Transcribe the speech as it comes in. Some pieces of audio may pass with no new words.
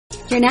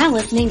You're now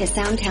listening to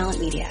Sound Talent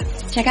Media.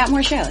 Check out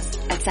more shows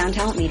at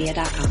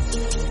soundtalentmedia.com.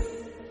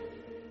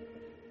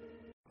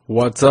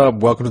 What's up?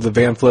 Welcome to the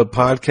Van Flip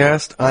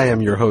Podcast. I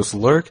am your host,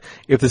 Lurk.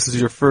 If this is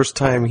your first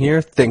time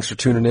here, thanks for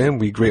tuning in.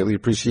 We greatly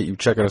appreciate you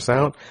checking us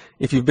out.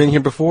 If you've been here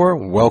before,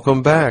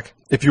 welcome back.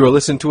 If you are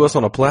listening to us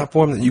on a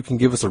platform that you can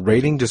give us a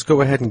rating, just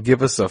go ahead and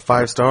give us a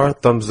 5-star,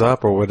 thumbs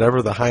up, or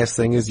whatever the highest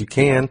thing is you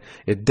can.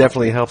 It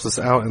definitely helps us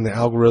out in the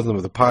algorithm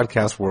of the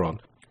podcast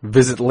world.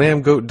 Visit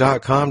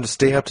lambgoat.com to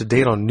stay up to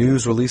date on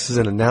news, releases,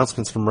 and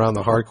announcements from around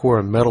the hardcore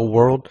and metal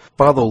world.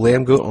 Follow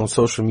Lambgoat on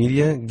social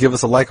media. Give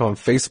us a like on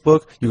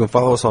Facebook. You can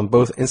follow us on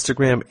both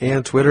Instagram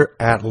and Twitter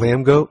at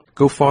Lambgoat.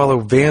 Go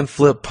follow Van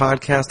Flip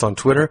Podcast on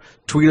Twitter.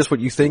 Tweet us what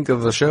you think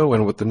of the show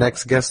and what the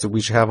next guest that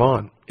we should have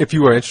on. If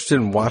you are interested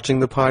in watching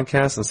the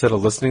podcast instead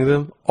of listening to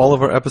them, all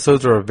of our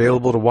episodes are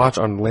available to watch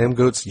on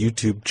Lambgoat's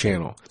YouTube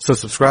channel. So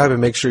subscribe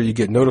and make sure you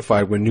get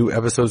notified when new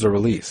episodes are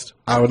released.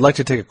 I would like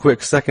to take a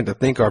quick second to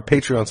thank our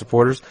Patreon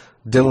supporters,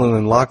 Dylan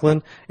and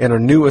Lachlan, and our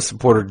newest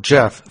supporter,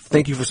 Jeff.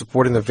 Thank you for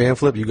supporting the Van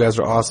Flip. You guys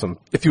are awesome.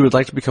 If you would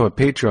like to become a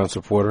Patreon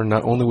supporter,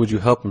 not only would you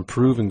help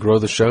improve and grow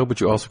the show, but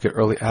you also get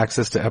early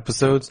access to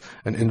episodes,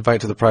 an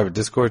invite to the private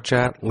Discord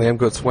chat,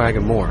 Lambgoat swag,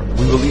 and more.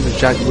 We will even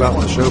shout you out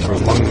on the show for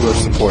as long as you're a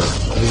supporter.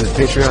 Visit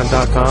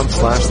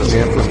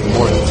patreon.com/thevanflip for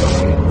more info.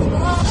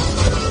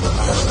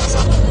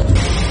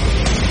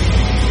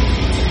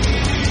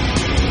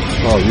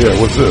 Oh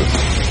yeah, what's this?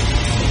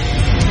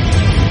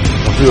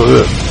 I feel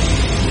this.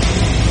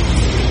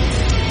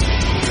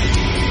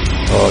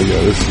 Oh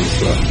yeah, this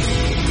is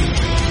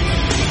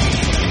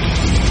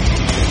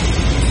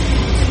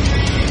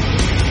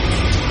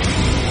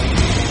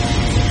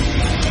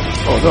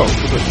oh no,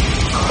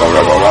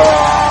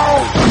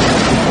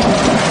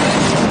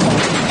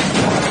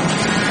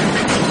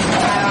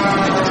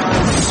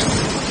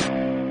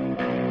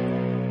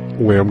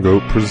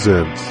 Lambgoat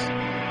presents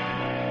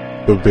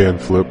the Van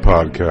Flip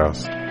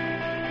Podcast.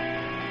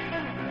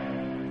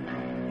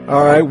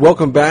 All right,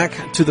 welcome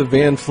back to the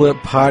Van Flip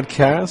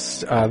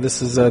Podcast.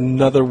 This is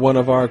another one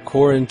of our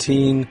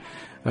quarantine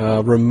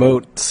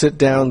remote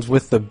sit-downs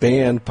with the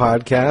band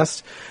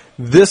podcast.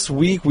 This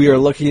week we are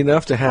lucky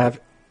enough to have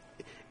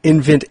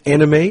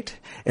Animate,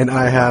 and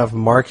I have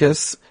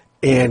Marcus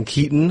and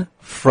Keaton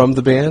from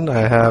the band.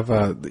 I have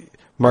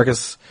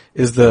Marcus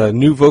is the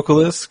new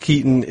vocalist.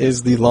 Keaton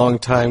is the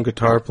longtime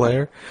guitar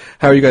player.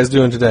 How are you guys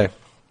doing today?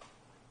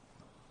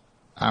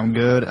 I'm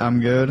good.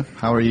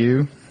 How are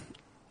you?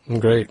 I'm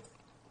great.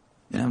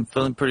 Yeah, I'm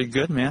feeling pretty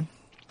good, man.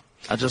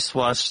 I just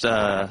watched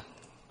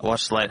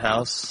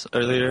Lighthouse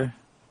earlier,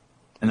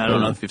 and I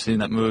don't know if you've seen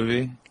that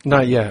movie.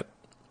 Not yet.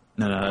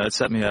 No, it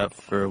set me up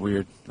for a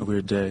weird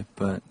day,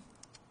 but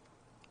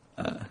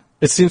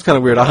it seems kind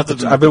of weird.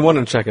 I've been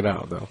wanting to check it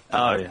out, though.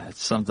 Oh yeah,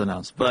 it's something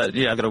else. But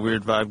yeah, I got a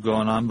weird vibe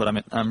going on,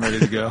 but I'm ready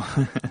to go.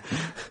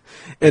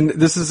 And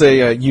this is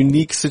a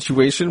unique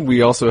situation.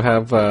 We also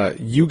have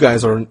you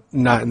guys are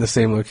not in the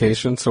same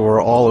location, so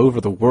we're all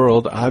over the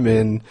world. I'm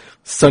in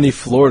sunny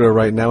Florida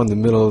right now in the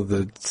middle of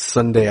the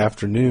Sunday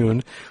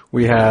afternoon.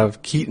 We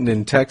have Keaton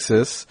in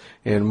Texas,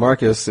 and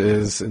Marcus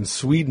is in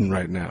Sweden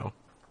right now.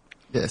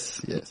 Yes.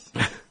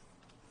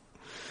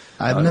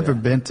 I've never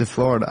been to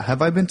Florida.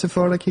 Have I been to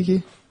Florida,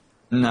 Kiki?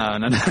 No.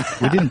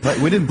 We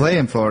didn't play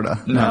in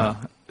Florida.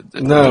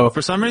 No.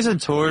 For some reason,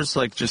 tours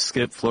just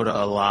skip Florida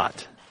a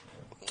lot.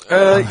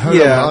 I've heard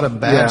a lot of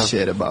bad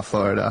shit about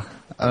Florida.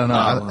 I don't know.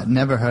 I've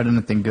never heard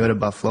anything good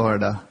about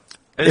Florida.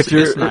 It's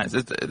nice.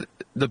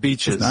 The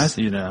beaches, nice.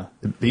 The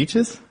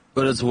beaches?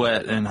 But it's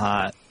wet and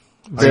hot.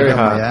 Very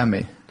hot.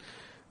 Miami.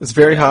 It's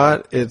very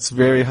hot. It's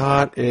very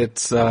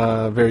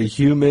very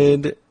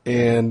humid.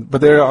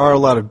 But there are a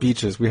lot of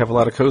beaches. We have a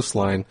lot of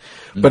coastline.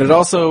 Mm-hmm. But it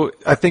also,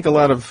 I think a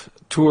lot of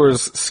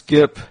tours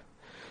skip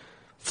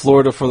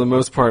Florida for the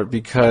most part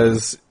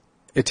because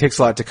it takes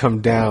a lot to come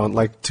down.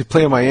 Like, to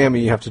play in Miami,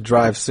 you have to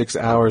drive 6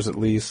 hours at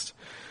least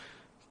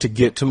to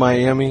get to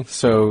Miami.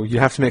 So you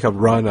have to make a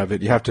run of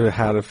it. You have to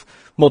have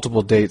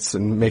multiple dates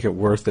and make it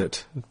worth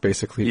it,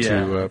 basically.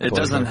 Yeah, it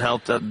doesn't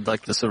help that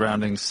the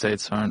surrounding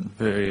states aren't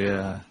very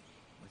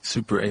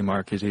super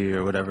A-markety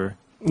or whatever.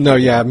 No,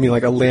 yeah, I mean,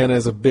 Atlanta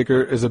is a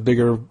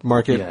bigger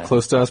market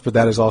close to us, but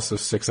that is also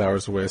 6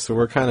 hours away. So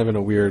we're kind of in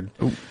a weird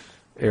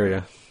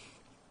area.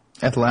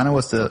 Atlanta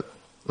was the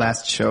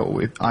last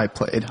show I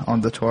played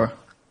on the tour.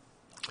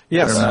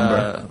 Yes. I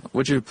remember.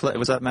 Would you play?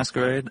 Was that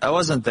Masquerade? I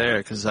wasn't there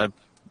because I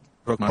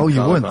broke my collarbone.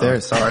 Oh, you weren't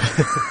there. Sorry.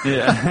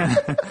 Yeah.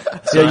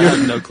 So I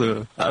have no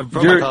clue. I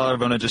broke my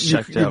collarbone and just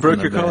checked out. You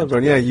broke your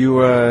collarbone. Yeah,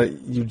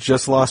 you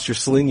just lost your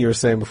sling. You were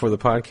saying before the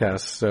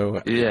podcast.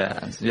 So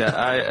yeah.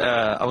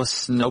 I was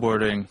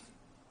snowboarding.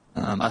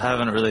 I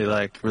haven't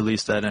really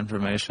released that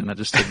information. I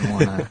just didn't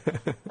want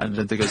to. I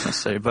didn't think it was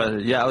necessary.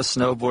 But yeah, I was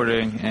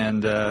snowboarding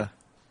and.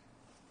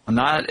 I'm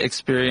not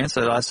experienced.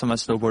 The last time I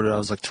snowboarded, I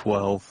was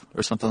 12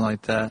 or something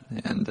like that,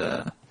 and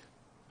I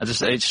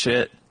just ate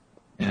shit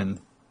and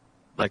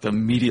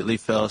immediately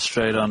fell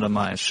straight onto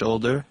my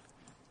shoulder,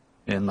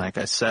 and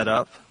I sat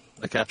up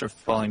after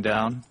falling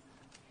down,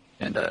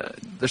 and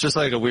there's just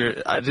a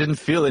weird. I didn't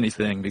feel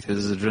anything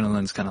because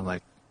adrenaline's kind of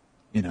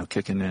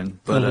kicking in.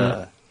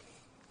 But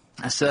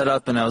I sat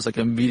up and I was like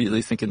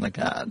immediately thinking like,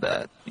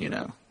 that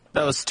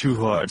was too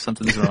hard.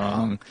 Something's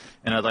wrong.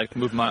 And I like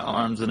move my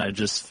arms and I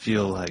just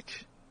feel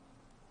like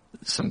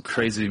some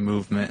crazy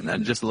movement. And I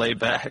just lay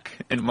back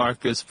and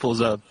Marcus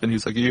pulls up and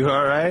he's like, "You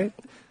all right?"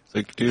 It's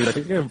like, "Dude, I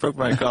think I broke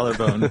my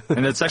collarbone."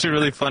 And it's actually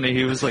really funny.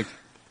 He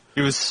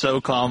was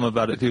so calm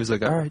about it. He was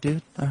like, "All right,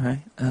 dude. All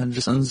right.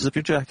 Just unzip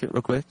your jacket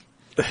real quick.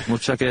 We'll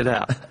check it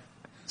out."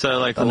 So I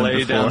like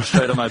lay down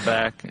straight on my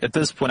back. At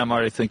this point, I'm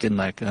already thinking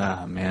like,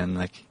 man,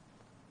 like,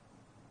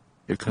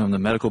 here come the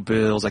medical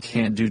bills. I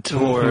can't do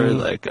tour.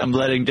 Like, I'm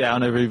letting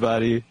down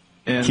everybody.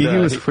 And Kiki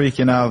was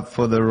freaking out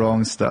for the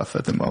wrong stuff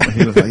at the moment.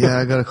 He was like, "Yeah,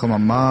 I gotta call my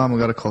mom. I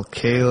gotta call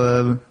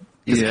Caleb."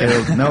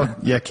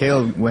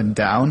 Caleb went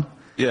down.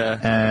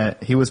 Yeah.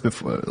 He was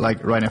before,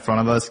 like right in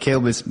front of us.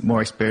 Caleb was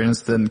more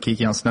experienced than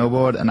Kiki on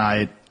snowboard, and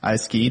I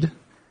skied,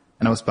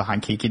 and I was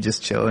behind Kiki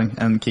just chilling.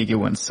 And Kiki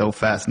went so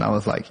fast, and I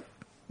was like,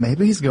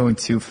 maybe he's going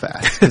too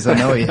fast because I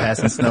know he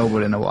hasn't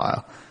snowboarded in a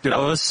while. Dude, I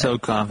was so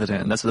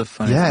confident. That's the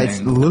funny thing. Yeah,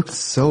 it looked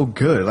so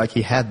good. Like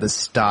he had the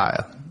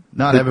style.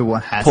 Not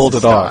everyone has pulled the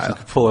it style. off. You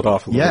could pull it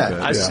off a little bit.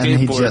 I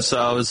skateboarded, so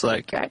I was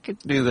like, I could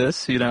do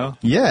this,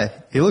 Yeah,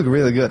 he looked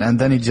really good. And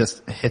then he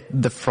just hit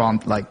the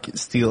front, like,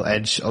 steel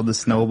edge of the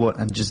snowboard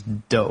and just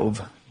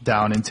dove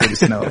down into the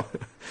snow.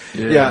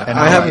 Yeah, and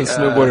I haven't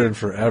snowboarded in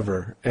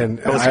forever. And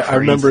I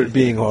remember it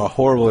being a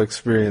horrible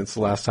experience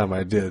the last time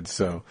I did,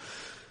 so...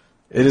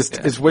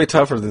 It's way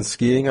tougher than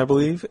skiing, I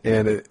believe,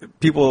 and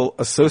people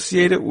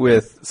associate it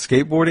with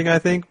skateboarding, I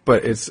think,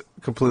 but it's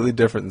completely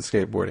different than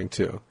skateboarding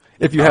too.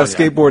 If you have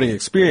skateboarding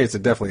experience,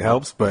 it definitely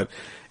helps, but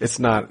it's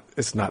not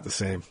the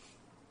same.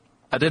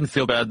 I didn't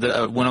feel bad.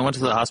 When I went to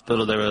the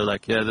hospital, they were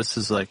like, "Yeah, this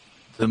is like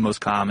the most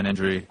common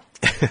injury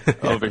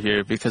over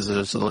here because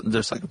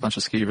there's like a bunch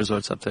of ski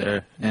resorts up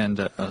there," and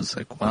I was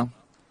like, "Well,"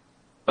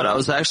 but I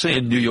was actually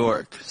in New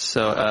York,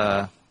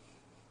 so.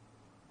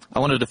 I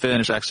wanted to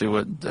finish actually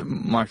what the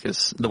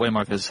way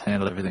Marcus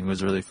handled everything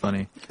was really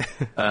funny.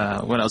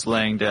 When I was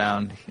laying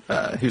down,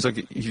 he was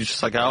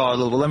just like, "Oh,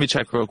 well, let me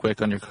check real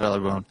quick on your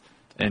collarbone,"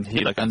 and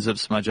he like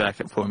unzips my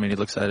jacket for me and he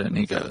looks at it and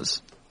he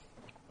goes,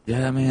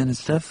 "Yeah, man,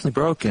 it's definitely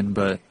broken,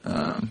 but,"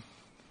 and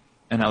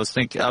I was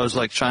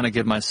like trying to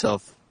give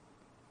myself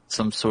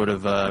some sort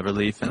of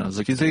relief, and I was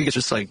like, "You think it's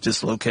just like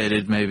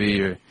dislocated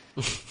maybe?" Or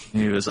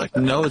he was like,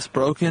 "No, it's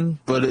broken,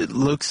 but it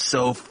looks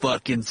so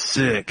fucking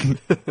sick." And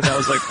I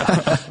was like,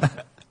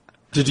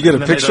 Did you get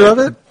a picture of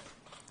it?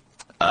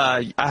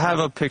 I have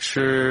a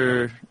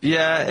picture.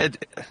 Yeah,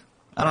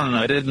 I don't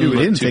know. It didn't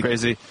look too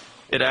crazy.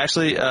 It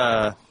actually,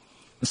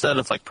 instead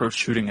of like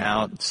protruding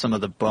out, some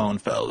of the bone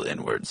fell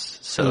inwards.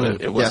 So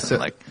it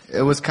wasn't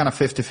it was kind of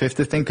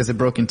 50-50 thing because it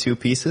broke in two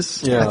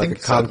pieces. Yeah, I think.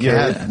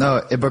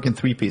 It broke in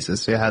three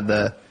pieces. So you had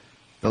the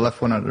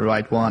left one or the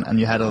right one, and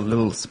you had a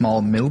little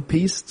small middle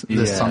piece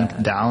that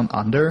sunk down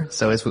under.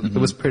 So it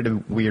was pretty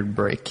weird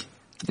break.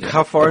 Yeah.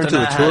 How far into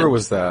the tour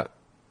was that?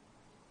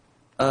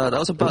 That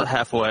was about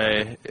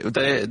halfway.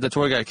 The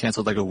tour got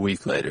canceled like a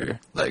week later.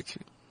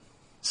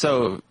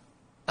 So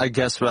I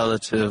guess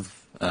relative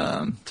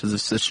to the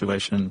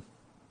situation,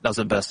 that was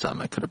the best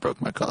time I could have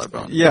broke my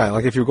collarbone. Yeah,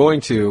 like if you're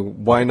going to,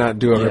 why not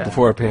do it right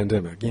before a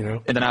pandemic,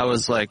 And then I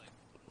was like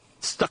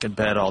stuck in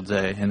bed all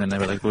day, and then they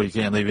were like, "Well, you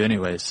can't leave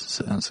anyways."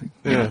 So I was like,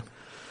 yeah.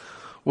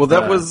 Well,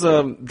 that was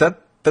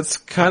that's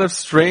kind of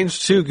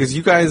strange too, because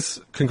you guys,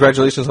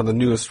 congratulations on the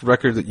newest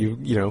record that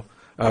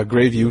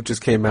Graveview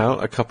just came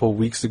out a couple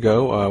weeks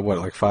ago.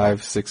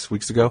 5-6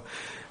 weeks ago,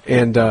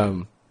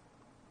 and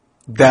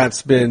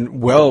that's been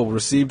well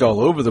received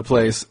all over the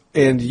place.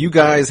 And you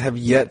guys have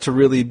yet to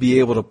really be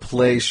able to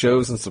play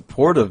shows in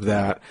support of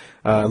that.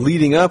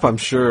 Leading up, I'm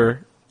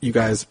sure you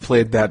guys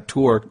played that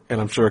tour, and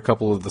I'm sure a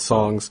couple of the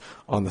songs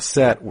on the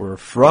set were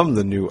from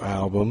the new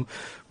album.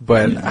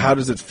 But how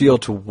does it feel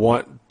to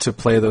want to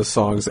play those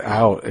songs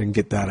out and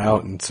get that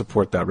out and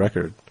support that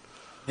record?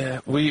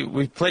 Yeah, we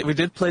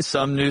did play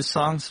some new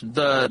songs.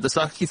 The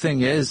sucky thing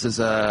is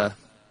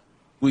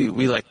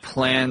we like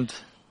planned,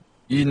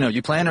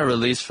 you plan a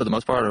release for the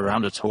most part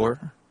around a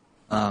tour,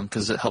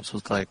 because it helps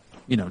with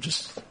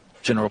just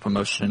general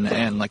promotion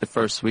and like the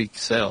first week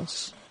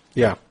sales.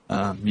 Yeah.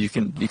 You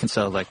can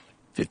sell like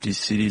 50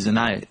 CDs a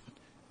night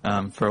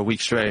for a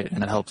week straight,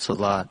 and it helps a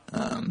lot.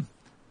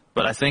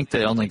 But I think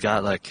we only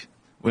got like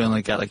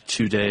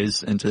 2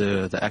 days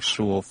into the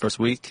actual first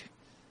week,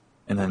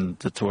 and then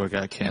the tour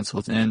got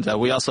canceled. And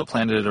we also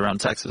planned it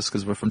around Texas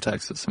because we're from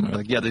Texas, and we were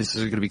like, yeah, these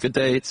are going to be good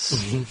dates.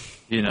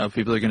 Mm-hmm.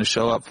 People are going to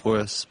show up for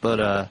us. But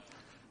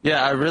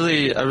I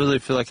really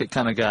feel like it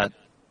kind of got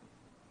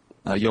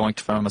yoinked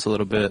from us a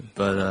little bit.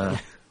 But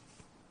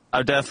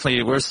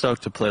we're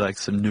stoked to play like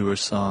some newer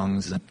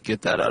songs and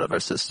get that out of our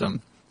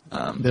system.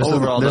 There's a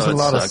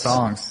lot of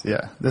songs.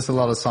 Yeah, there's a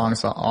lot of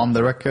songs on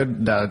the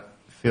record that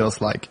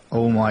feels like,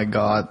 oh my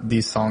god,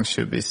 these songs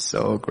should be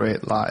so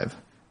great live,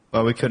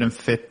 but we couldn't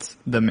fit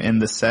them in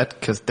the set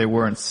because they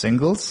weren't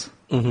singles.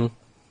 Mm-hmm.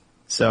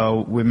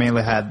 So we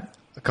mainly had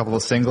a couple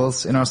of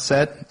singles in our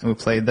set, and we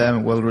played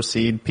them well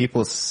received.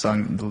 People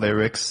sung the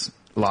lyrics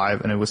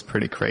live, and it was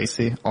pretty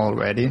crazy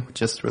already. We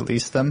just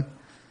released them,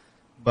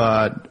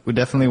 but we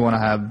definitely want to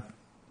have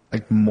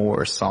like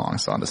more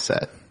songs on the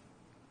set.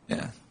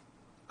 Yeah,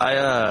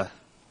 I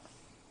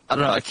don't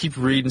know. I keep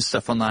reading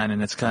stuff online,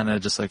 and it's kind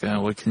of just like,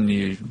 what can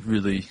you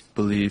really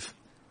believe?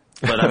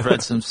 But I've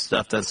read some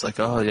stuff that's like,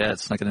 oh yeah,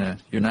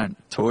 you're not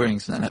touring,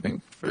 it's not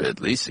happening for at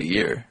least a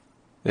year.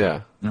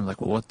 Yeah. And I'm like,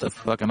 well, what the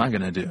fuck am I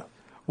gonna do?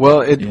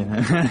 Well,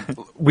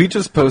 we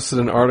just posted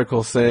an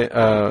article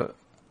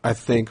I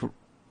think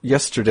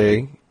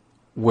yesterday,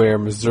 where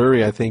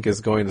Missouri, I think,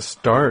 is going to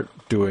start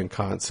doing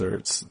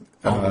concerts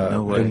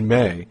no way. in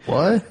May.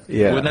 What?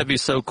 Yeah. Wouldn't that be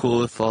so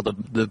cool if all the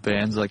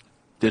bands like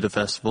did a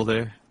festival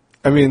there?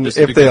 I mean, Just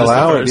if they because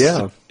allow it's it, the yeah.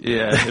 first-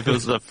 Yeah, if it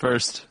was the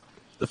first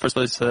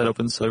place that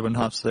opens, so everyone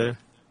hops there.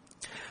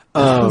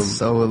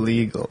 So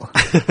illegal.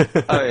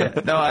 Oh yeah,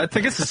 no, I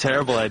think it's a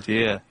terrible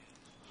idea.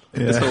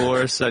 Yeah. It's the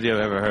worst idea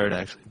I've ever heard,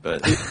 actually.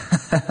 But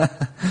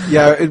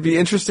Yeah, it'd be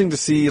interesting to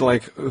see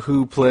like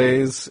who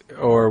plays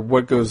or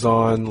what goes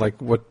on, like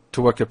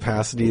to what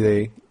capacity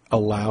they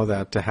allow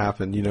that to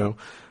happen. You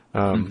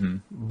know,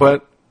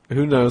 but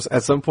who knows?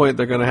 At some point,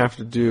 they're going to have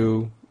to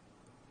do,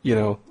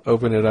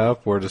 open it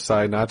up or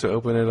decide not to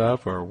open it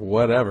up or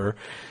whatever.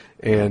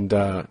 And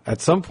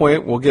at some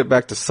point, we'll get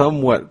back to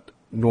somewhat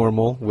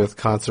normal with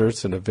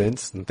concerts and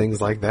events and things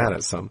like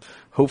that.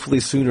 Hopefully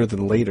sooner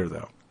than later,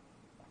 though.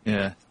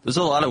 yeah, there's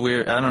a lot of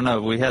weird. I don't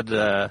know. We had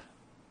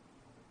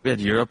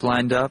Europe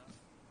lined up.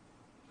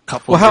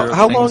 Couple. Well,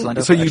 how long? Lined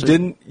up, So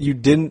actually. you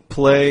didn't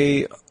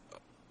play.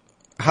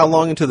 How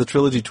long into the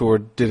trilogy tour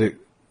did it?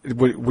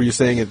 Were you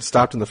saying it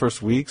stopped in the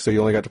first week? So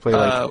you only got to play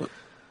like.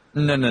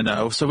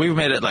 No. So we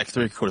made it like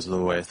 3/4 of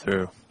the way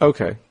through.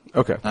 Okay.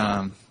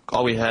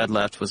 All we had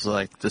left was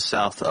like the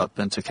south up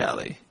into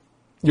Cali.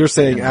 You're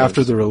saying And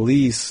after those- the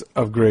release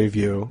of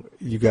Greyview,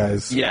 you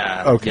guys.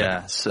 Yeah. Okay.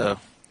 Yeah. So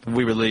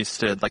we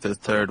released it like the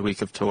third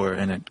week of tour,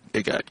 and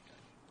we got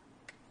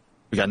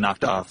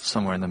knocked off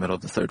somewhere in the middle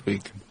of the third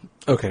week.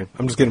 Okay.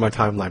 I'm just getting my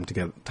timeline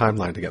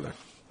together.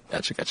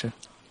 Gotcha.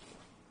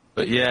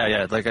 But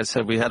yeah, like I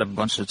said, we had a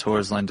bunch of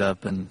tours lined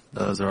up, and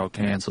those are all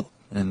canceled.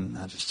 And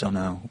I just don't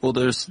know. Well,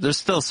 there's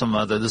still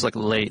there's like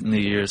late in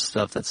the year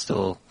stuff that's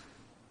still,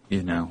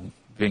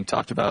 being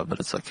talked about, but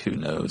it's like, who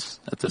knows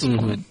at this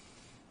point.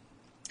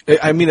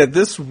 I mean, at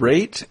this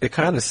rate, it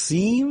kind of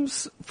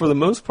seems, for the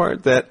most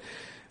part, that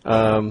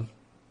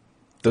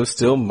those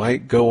still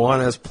might go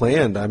on as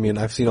planned. I mean,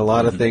 I've seen a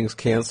lot of things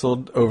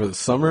canceled over the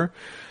summer,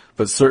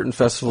 but certain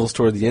festivals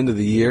toward the end of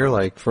the year,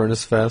 like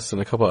Furnace Fest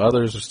and a couple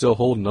others, are still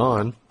holding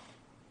on.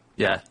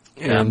 Yeah,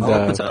 And, I'm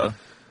hoping so.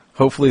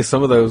 Hopefully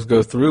some of those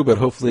go through, but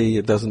hopefully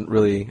it doesn't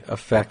really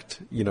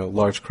affect,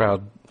 large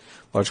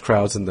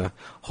crowds and the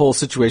whole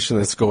situation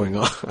that's going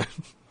on.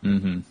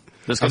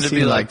 There's going to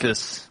be like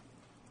this.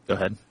 Go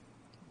ahead.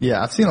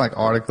 Yeah, I've seen like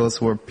articles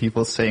where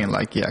people saying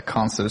like, yeah,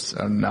 concerts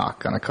are not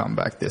gonna come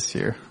back this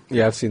year.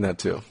 Yeah, I've seen that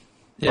too.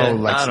 Yeah, Oh,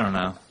 like- I don't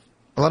know.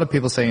 A lot of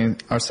people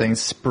are saying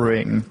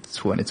spring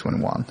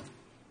 2021.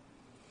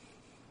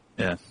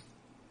 Yeah.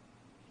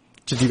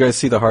 Did you guys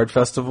see the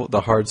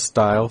Hard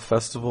Style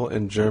Festival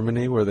in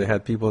Germany where they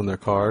had people in their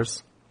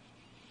cars?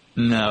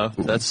 No,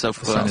 that's so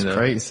funny. Sounds though.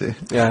 crazy.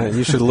 Yeah,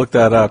 you should look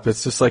that up.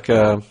 It's just like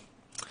a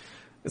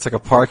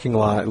parking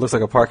lot. It looks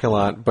like a parking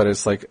lot, but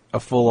it's like a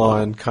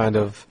full-on kind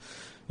of,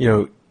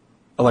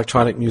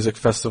 electronic music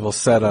festival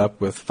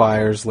setup with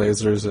fires,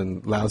 lasers,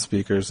 and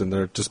loudspeakers, and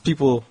they're just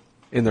people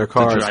in their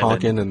cars drive-in.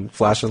 honking and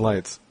flashing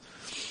lights.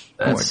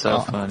 That's my so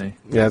God. funny.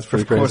 Yeah, it's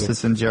pretty Of course, crazy.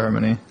 it's in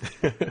Germany.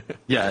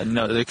 Yeah,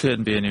 no, they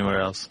couldn't be anywhere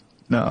else.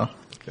 No,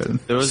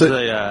 couldn't. There was So-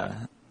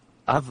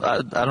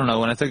 I don't know,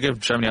 when I think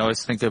of Germany, I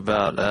always think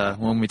about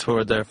when we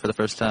toured there for the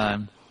first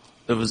time.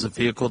 There was a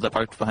vehicle that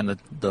parked behind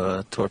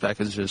the tour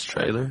package's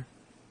trailer,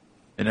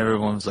 and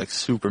everyone was like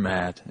super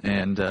mad.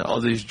 And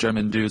all these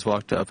German dudes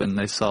walked up, and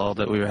they saw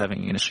that we were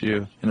having an issue.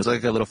 And it was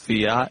like a little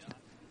Fiat,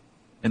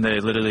 and they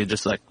literally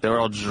just like, they were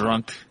all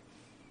drunk,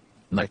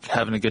 like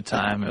having a good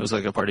time. It was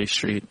like a party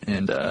street,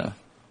 and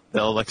they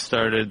all like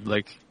started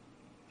like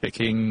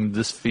picking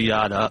this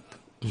Fiat up.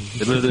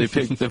 They literally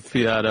picked the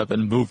Fiat up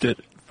and moved it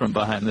from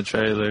behind the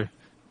trailer.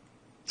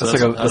 So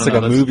That's I like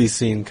don't a know, movie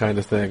scene kind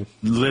of thing.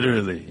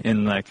 Literally,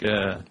 and like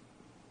I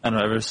don't know.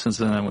 Ever since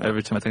then,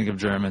 every time I think of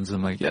Germans,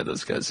 I'm like, yeah,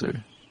 those guys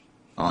are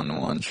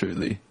on one,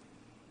 truly.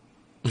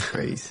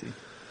 Crazy.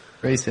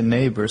 Crazy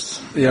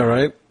neighbors. Yeah,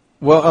 right.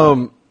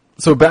 Well,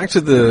 so back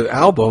to the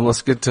album.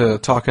 Let's get to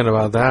talking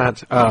about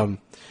that.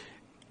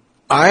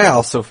 I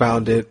also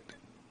found it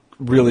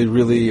really,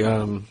 really.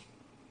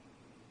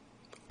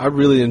 I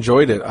really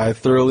enjoyed it. I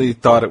thoroughly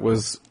thought it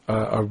was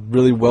a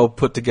really well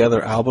put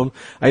together album.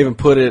 I even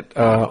put it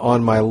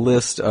on my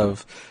list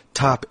of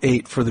top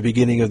 8 for the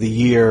beginning of the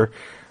year.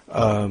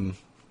 Albums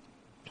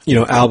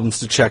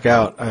to check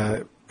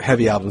out.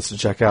 Heavy albums to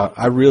check out.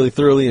 I really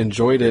thoroughly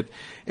enjoyed it,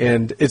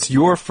 and it's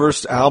your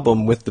first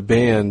album with the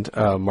band,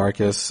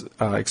 Marcus.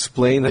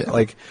 Explain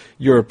like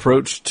your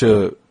approach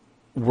to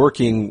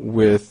working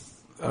with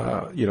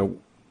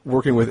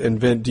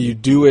Invent. Do you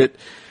do it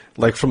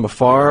like from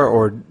afar,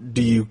 or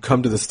do you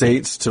come to the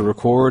States to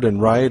record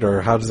and write,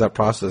 or how does that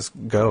process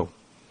go?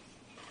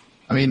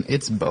 I mean,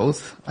 it's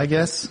both, I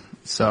guess.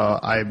 So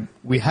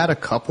we had a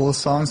couple of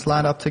songs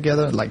lined up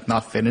together, like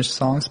not finished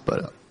songs,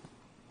 but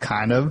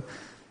kind of.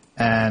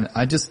 And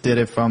I just did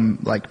it from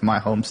like my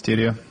home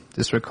studio,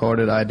 just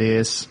recorded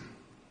ideas,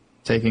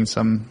 taking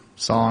some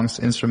songs,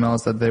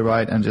 instrumentals that they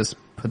write, and just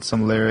put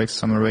some lyrics,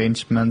 some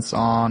arrangements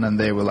on, and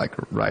they would like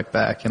write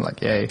back and like,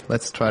 hey,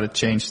 let's try to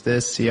change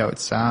this, see how it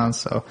sounds.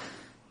 So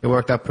it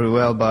worked out pretty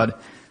well.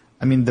 But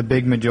I mean, the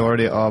big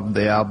majority of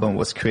the album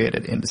was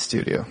created in the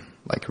studio,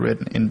 like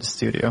written in the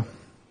studio.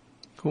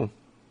 Cool.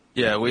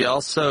 Yeah, we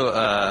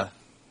also,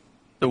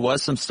 there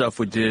was some stuff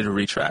we did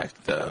retrack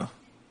though.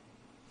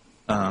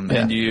 And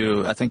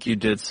I think you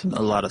did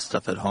a lot of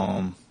stuff at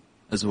home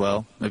as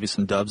well, maybe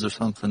some dubs or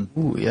something.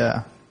 Ooh,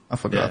 yeah. I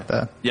forgot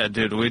that. Yeah,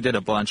 dude, we did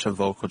a bunch of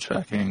vocal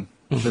tracking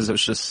because it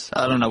was just,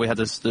 I don't know,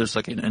 there's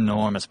like an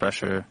enormous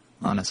pressure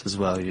on us as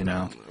well, you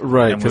know.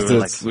 Right. And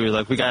we were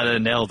like, we gotta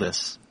nail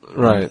this.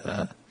 Right.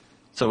 And,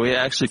 so we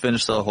actually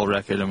finished the whole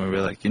record and we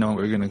were like, you know,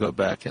 we're gonna go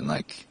back and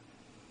like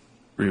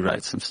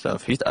rewrite some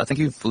stuff. I think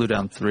he flew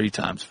down 3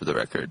 times for the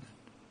record.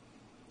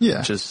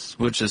 Yeah.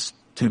 Which is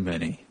too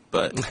many,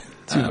 but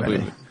too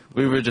many.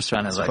 We were just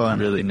trying to like fun.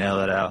 Really nail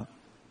it out.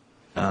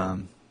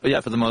 But yeah,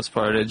 for the most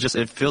part,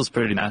 it feels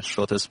pretty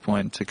natural at this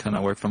point to kind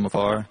of work from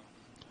afar.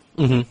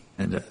 Mm-hmm.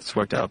 And it's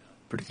worked out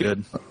pretty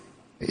good.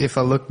 If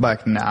I look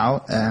back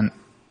now and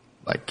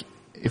like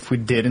if we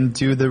didn't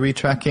do the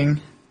retracking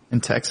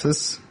in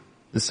Texas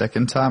the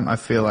second time, I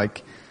feel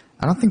like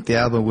I don't think the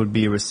album would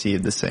be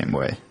received the same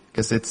way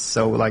because it's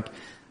so like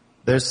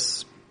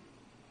there's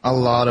a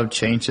lot of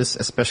changes,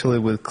 especially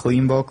with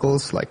clean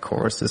vocals like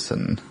choruses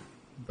and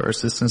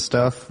verses and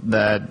stuff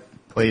that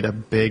played a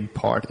big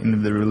part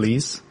in the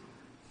release.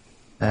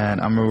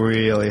 And I'm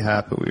really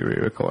happy we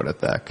re-recorded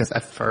that. Because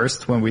at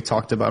first, when we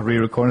talked about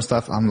re-recording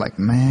stuff, I'm like,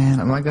 man,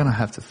 am I going to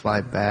have to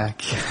fly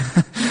back?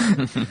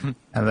 And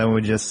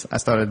then I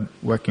started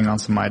working on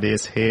some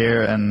ideas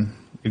here, and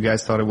you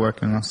guys started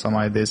working on some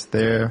ideas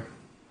there.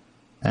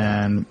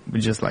 And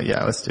we just like,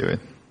 yeah, let's do it.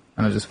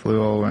 And I just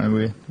flew over,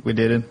 and we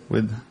did it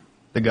with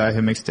the guy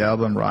who mixed the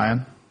album,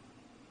 Ryan.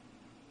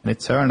 And it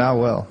turned out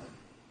well.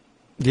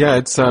 Yeah,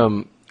 it's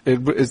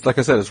like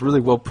I said, it's really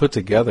well put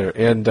together.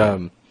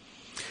 And,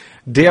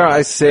 dare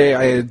I say,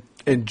 I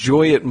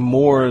enjoy it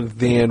more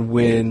than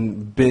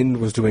when Ben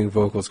was doing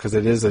vocals because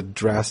it is a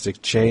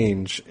drastic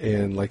change,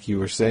 and like you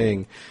were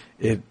saying,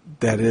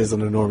 that is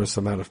an enormous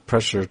amount of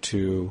pressure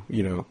to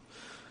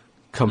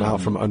come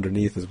out from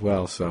underneath as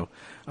well. So,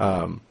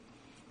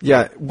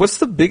 yeah, what's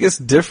the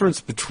biggest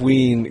difference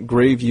between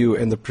Graveview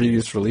and the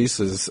previous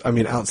releases? I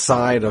mean,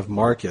 outside of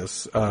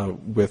Marcus,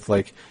 with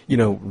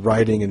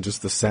writing and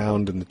just the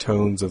sound and the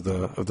tones of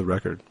the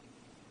record.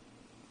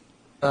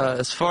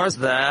 As far as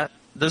that,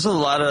 there's a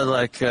lot of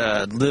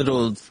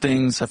little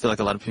things I feel like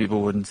a lot of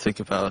people wouldn't think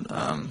about.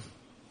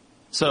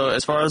 So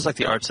as far as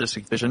the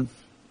artistic vision,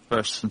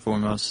 first and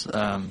foremost,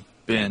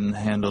 Ben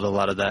handled a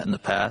lot of that in the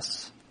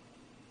past.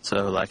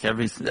 So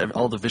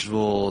all the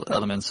visual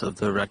elements of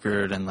the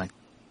record and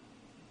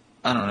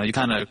I don't know, you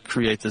kind of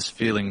create this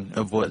feeling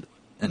of what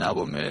an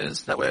album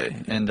is that way.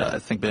 And I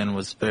think Ben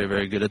was very,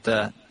 very good at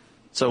that.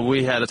 So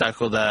we had to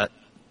tackle that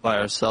by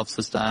ourselves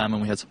this time,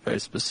 and we had some very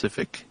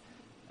specific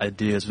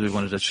ideas we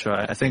wanted to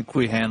try. I think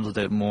we handled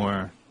it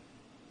more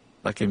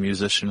like a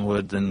musician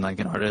would than like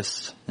an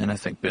artist, and I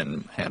think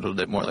Ben handled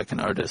it more like an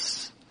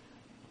artist.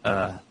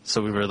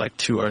 So we were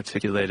too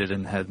articulated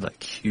and had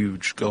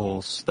huge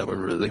goals that were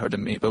really hard to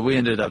meet, but we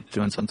ended up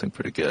doing something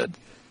pretty good.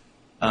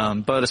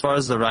 But as far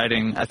as the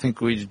writing, I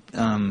think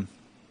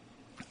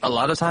a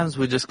lot of times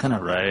we just kind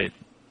of write.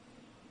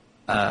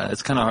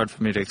 It's kind of hard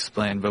for me to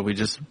explain, but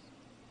just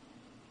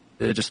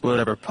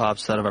whatever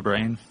pops out of our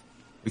brain.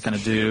 We kind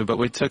of do, but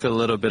we took a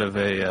little bit of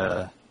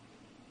a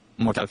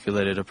more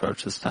calculated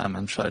approach this time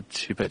and tried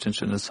to pay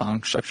attention to the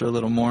song structure a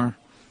little more.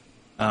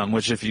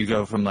 Which, if you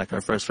go from our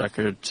first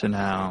record to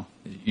now,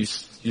 you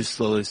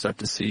slowly start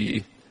to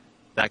see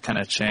that kind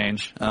of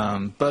change.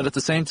 But at the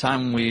same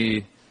time,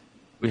 we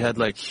had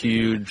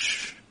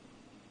huge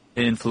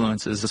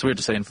influences. It's weird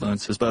to say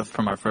influences, but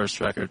from our first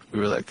record,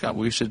 we were I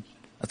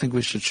think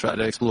we should try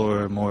to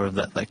explore more of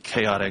that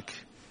chaotic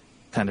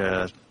kind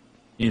of,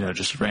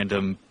 just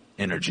random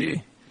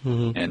energy.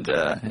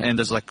 Mm-hmm. And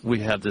there's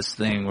we have this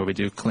thing where we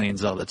do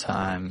cleans all the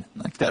time.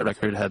 That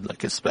record had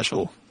a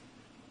special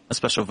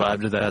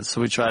vibe to that.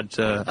 So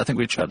I think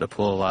we tried to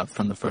pull a lot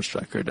from the first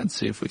record and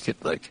see if we could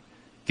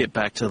get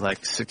back to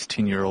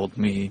 16-year-old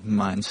me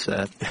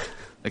mindset,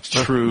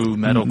 true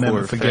metalcore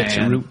Never forget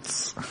fan. Your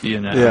roots.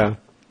 Yeah.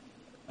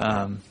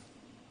 But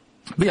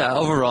yeah,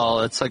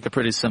 overall it's a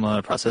pretty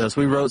similar process.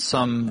 We wrote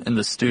some in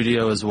the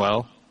studio as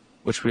well,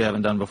 which we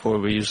haven't done before.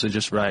 We usually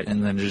just write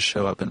and then just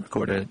show up and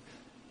record it.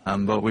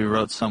 But we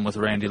wrote some with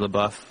Randy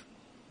LaBeouf,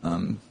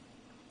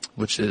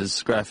 which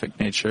is Graphic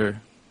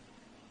Nature.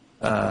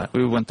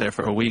 We went there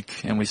for a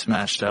week and we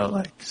smashed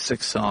out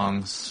 6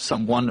 songs,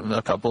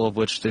 a couple of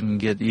which didn't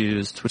get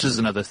used, which is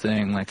another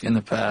thing. In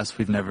the past,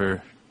 we've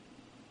never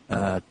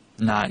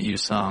not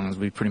use songs.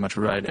 We pretty much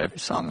write every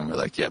song, and we're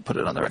like, yeah, put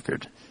it on the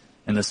record.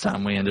 And this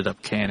time we ended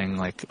up canning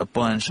like a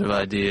bunch of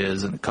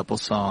ideas and a couple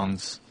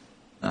songs.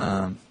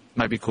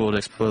 Might be cool to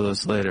explore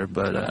those later,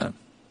 but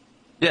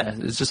yeah,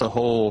 it's just a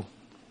whole.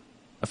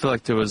 I feel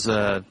like there was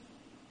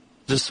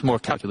just a more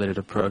calculated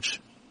approach.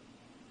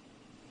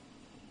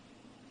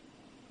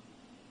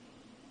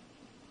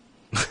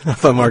 I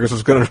thought Marcus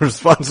was going to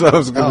respond, so I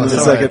was going to a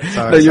second.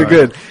 Sorry, no, you're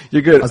good.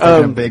 You're good. I was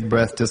taking a big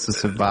breath just to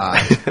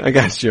survive. I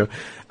got you.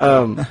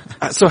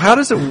 So how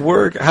does it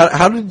work?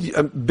 How did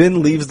you,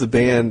 Ben leaves the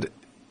band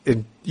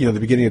in the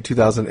beginning of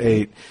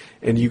 2008,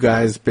 and you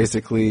guys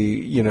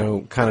basically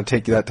kind of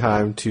take that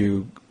time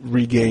to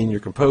regain your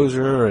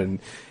composure, and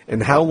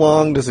how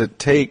long does it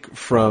take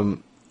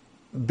from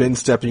Ben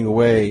stepping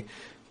away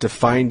to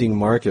finding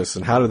Marcus,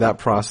 and how did that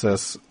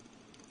process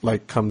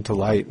come to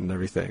light and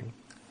everything?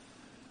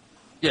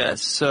 Yeah,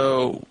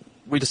 so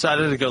we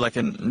decided to go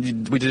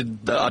we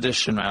did the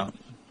audition route.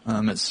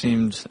 It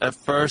seemed, at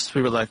first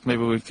we were like,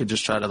 maybe we could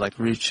just try to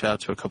reach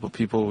out to a couple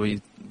people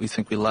we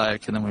think we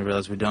like, and then we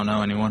realized we don't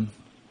know anyone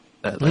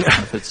that kind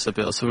of fits the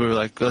bill. So we were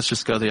like, let's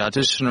just go the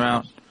audition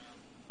route.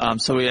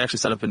 So we actually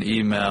set up an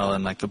email,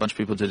 and a bunch of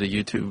people did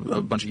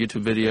a bunch of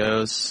YouTube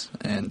videos,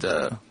 and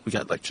we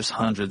got just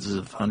hundreds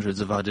of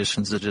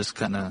auditions to just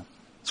kind of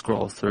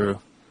scroll through.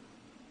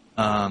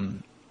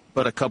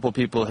 But a couple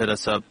people hit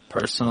us up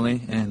personally,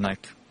 and a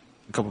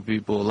couple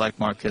people like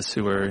Marcus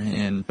who were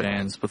in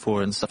bands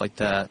before and stuff like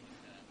that.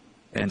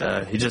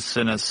 And he just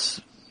sent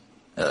us.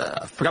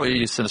 I forgot what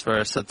he sent us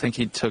first. I think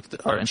he took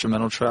our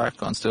instrumental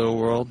track on Still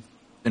World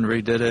and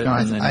redid it. No,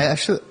 and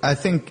I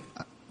think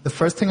the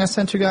first thing I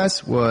sent you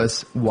guys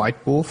was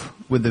White Wolf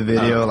with the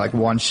video,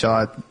 one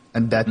shot,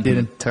 and that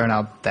didn't turn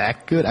out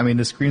that good. I mean,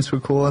 the screens were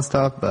cool and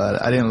stuff,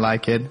 but I didn't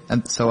like it,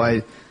 and so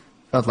I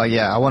felt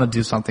I want to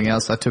do something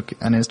else. I took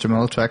an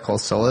instrumental track called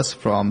Solace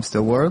from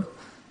Still World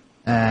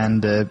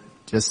and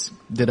just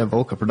did a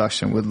vocal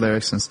production with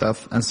lyrics and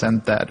stuff and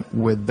sent that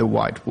with the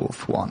White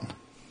Wolf one.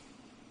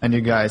 And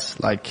you guys,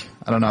 I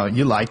don't know,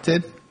 you liked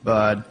it,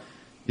 but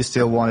you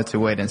still wanted to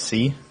wait and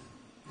see,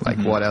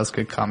 what else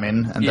could come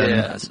in. And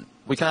then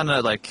we kind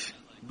of,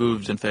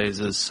 moved in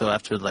phases. So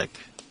after,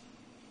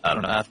 I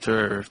don't know,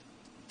 after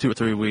 2 or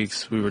 3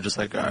 weeks, we were just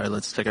all right,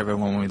 let's take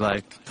everyone we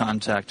like,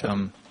 contact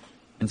them,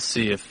 and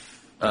see if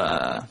they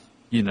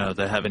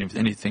have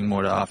anything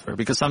more to offer.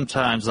 Because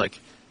sometimes,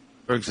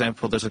 for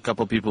example, there's a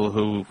couple people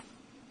who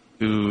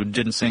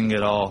didn't sing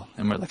at all,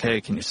 and we're like,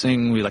 hey, can you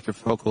sing? We like your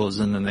vocals,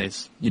 and then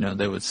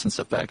they would send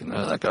stuff back, and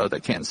they're like, oh, they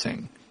can't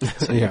sing.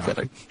 So yeah.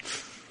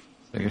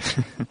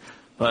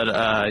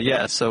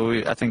 But so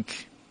I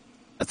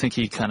think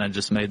he kind of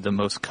just made the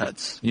most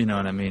cuts, you know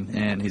what I mean?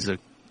 And he's a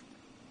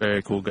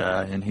very cool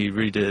guy, and he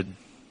redid.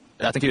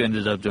 I think he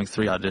ended up doing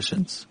 3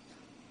 auditions.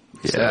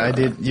 Yeah, So, I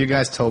did. You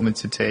guys told me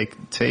to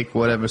take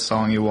whatever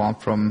song you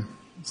want from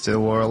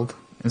Still World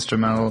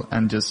instrumental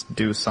and just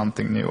do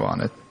something new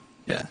on it.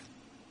 Yeah,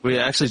 we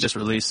actually just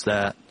released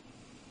that.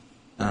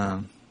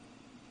 The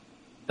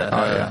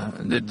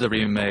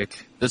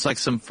remake. There's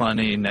some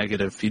funny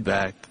negative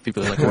feedback.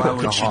 People are like, "Why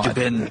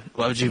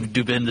would you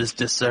do Ben this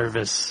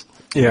disservice?"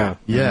 Yeah,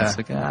 yeah.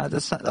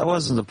 It's that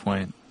wasn't the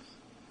point.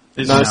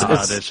 It's just an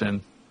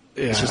audition.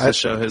 Yeah, it's just to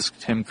show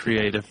him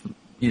creative.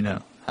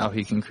 How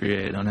he can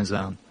create on his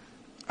own.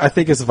 I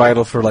think it's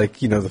vital for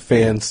the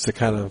fans to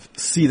kind of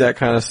see that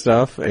kind of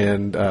stuff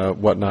and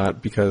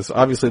whatnot, because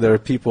obviously there are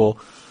people,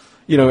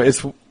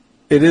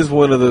 it is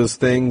one of those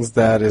things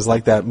that is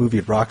like that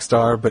movie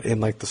Rockstar, but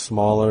in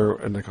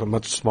a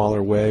much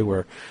smaller way,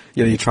 where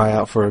you try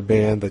out for a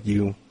band that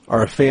you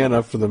are a fan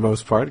of for the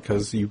most part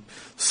because you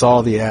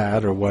saw the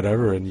ad or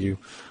whatever and you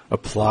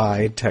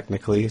applied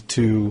technically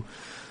to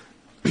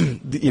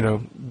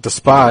the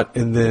spot,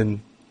 and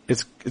then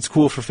it's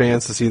cool for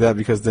fans to see that,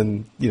 because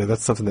then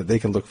that's something that they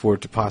can look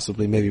forward to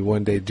possibly maybe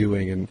one day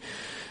doing and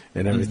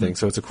everything.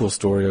 So it's a cool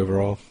story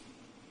overall.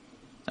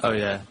 Oh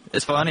yeah,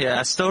 it's funny.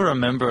 I still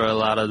remember a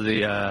lot of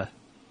the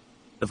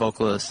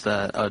vocalists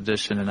that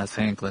audition, and I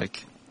think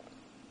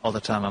all the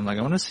time I'm I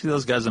want to see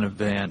those guys in a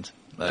band.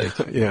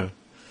 Yeah,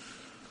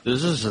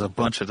 there's just a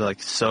bunch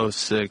of so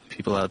sick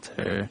people out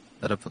there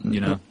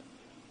that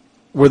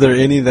Were there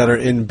any that are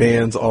in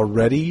bands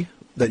already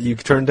that you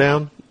turned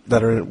down?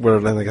 That were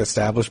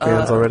established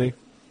bands already?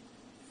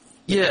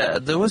 Yeah,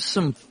 there was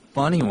some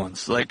funny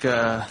ones,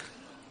 the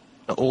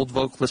old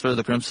vocalist for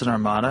the Crimson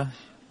Armada.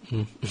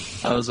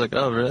 I was like,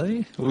 oh,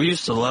 really? We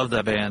used to love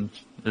that band.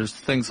 There's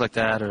things like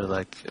that, or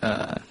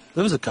there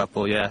was a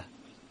couple, yeah.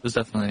 There was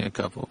definitely a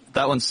couple.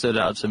 That one stood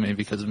out to me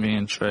because me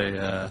and Trey,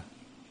 I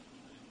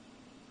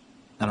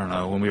don't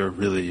know, when we were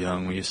really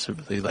young, we used to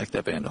really like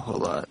that band a whole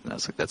lot. And I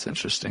was like, that's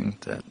interesting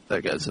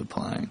that guy's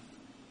applying,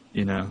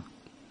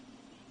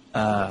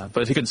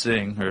 But he could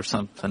sing or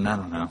something, I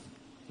don't know.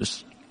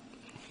 Just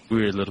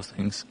weird little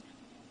things.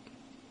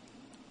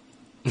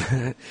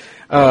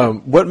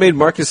 What made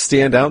Marcus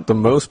stand out the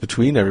most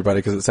between everybody?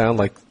 Because it sounded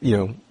like,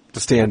 to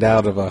stand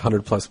out of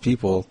 100+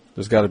 people,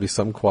 there's got to be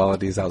some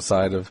qualities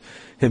outside of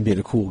him being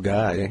a cool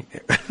guy.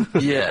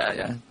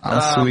 Yeah.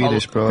 I'm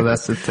Swedish, bro.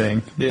 That's the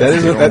thing. Yeah.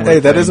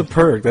 That is a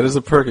perk. That is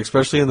a perk,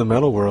 especially in the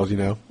metal world, you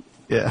know.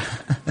 Yeah.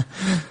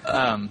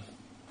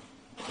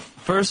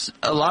 First,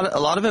 a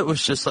lot of it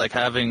was just like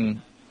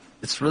having.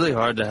 It's really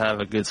hard to have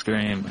a good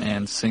scream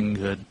and sing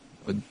good.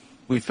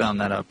 We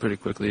found that out pretty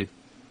quickly.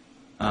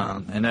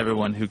 And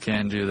everyone who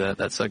can do that,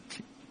 that's like,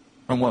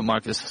 from what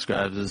Marcus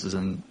describes, this is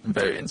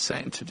very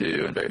insane to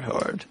do and very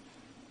hard.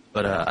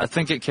 But I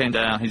think it came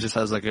down. He just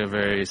has like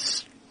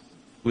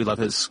we love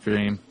his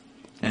scream,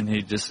 and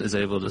he just is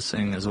able to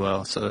sing as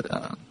well. So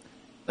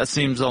that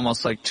seems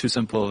almost like too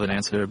simple of an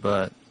answer,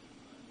 but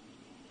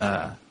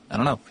I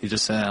don't know. He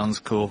just sounds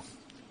cool.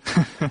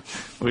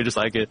 We just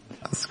like it.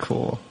 That's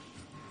cool.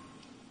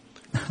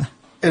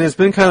 And it's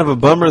been kind of a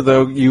bummer,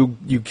 though.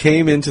 You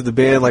came into the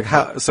band, like,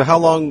 how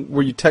long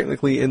were you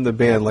technically in the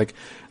band? Like,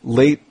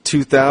 late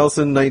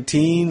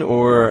 2019,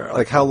 or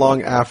like how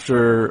long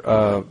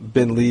after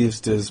Ben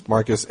leaves does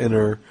Marcus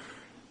enter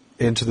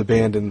into the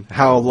band, and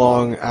how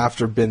long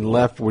after Ben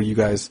left were you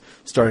guys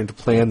starting to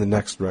plan the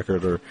next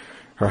record,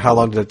 or how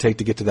long did it take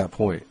to get to that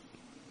point?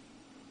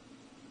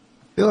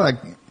 I feel like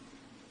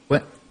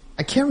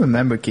I can't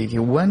remember, Kiki.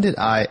 When did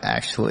I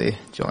actually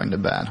join the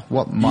band?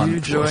 What month? You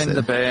joined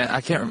the band. I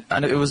can't.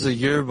 It was a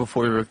year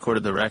before we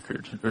recorded the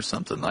record, or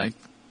something like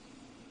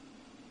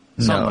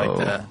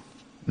that.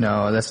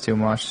 No, that's too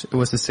much. It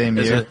was the same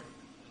Is year. it?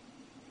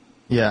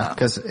 Yeah,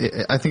 because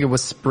I think it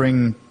was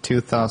spring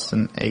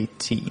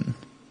 2018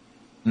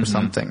 or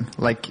something,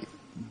 like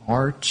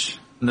March.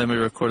 And then we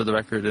recorded the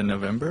record in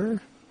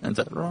November. Is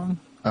that wrong?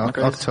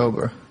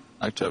 October.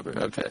 October.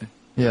 Okay.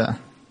 Yeah.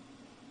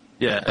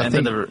 Yeah,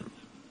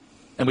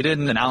 and we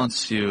didn't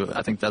announce you.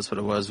 I think that's what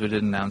it was. We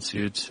didn't announce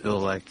you till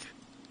like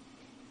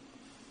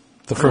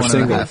the first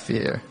 1.5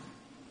 years.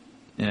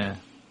 Yeah.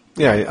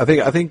 Yeah, I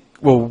think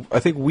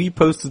we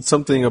posted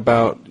something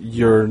about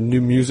your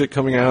new music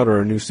coming out, or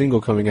a new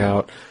single coming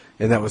out,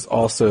 and that was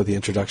also the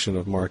introduction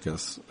of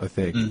Marcus, I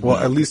think. Mm-hmm. Well,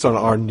 at least on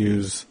our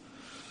news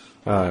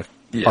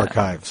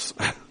archives.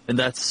 And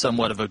that's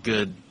somewhat of a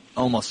good,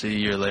 almost a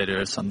year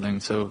later or something,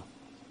 so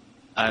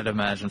I'd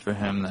imagine for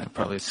him that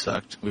probably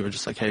sucked. We were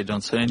just like, hey,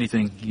 don't say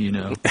anything, you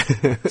know.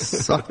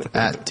 Sucked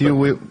at.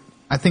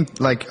 I think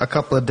like a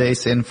couple of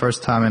days in,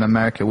 first time in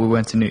America, we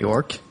went to New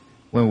York.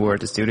 When we were at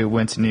the studio, we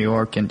went to New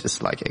York and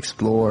just like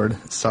explored,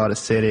 saw the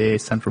city,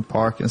 Central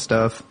Park and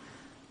stuff.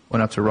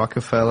 Went up to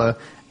Rockefeller,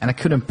 and I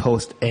couldn't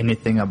post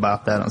anything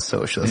about that on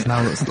socials. Yeah. And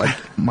I was like,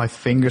 my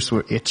fingers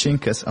were itching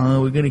because,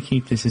 we're going to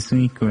keep this a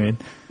secret.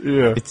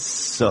 Yeah. It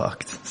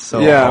sucked so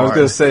hard. I was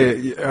going to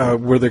say,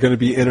 were there going to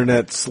be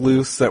internet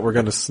sleuths that were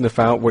going to sniff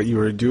out what you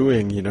were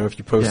doing, you know, if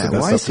you posted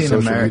that stuff to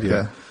social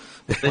media?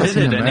 They did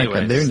it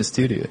anyways. They're in the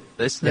studio.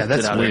 They sniffed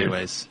it out weird.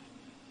 Anyways.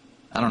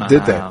 I don't know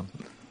Did how.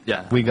 They?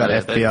 Yeah. We got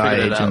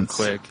FBI agents.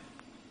 Quick.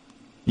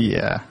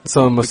 Yeah.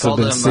 Someone must have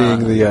been seeing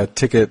the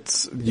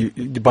tickets,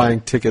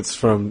 buying tickets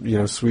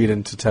from,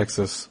 Sweden to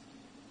Texas.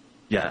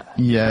 Yeah.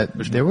 Yeah,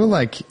 they were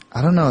like,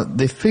 I don't know,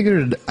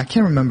 I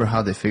can't remember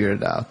how they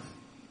figured it out.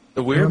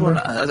 The weird one,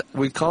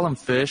 we call him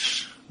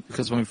Fish,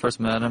 because when we first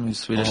met him, he's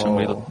Swedish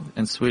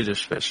and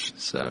Swedish Fish,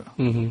 so.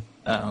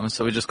 Mm-hmm.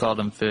 So we just called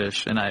him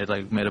Fish, and I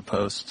like made a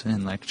post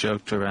and like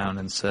joked around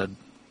and said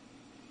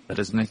that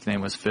his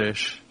nickname was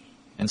Fish,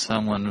 and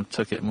someone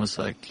took it and was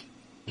like,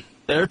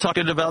 they're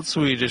talking about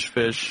Swedish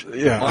Fish.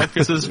 Yeah.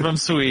 Marcus is from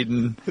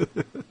Sweden.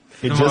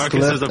 He just Marcus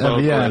left is a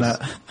vocalist.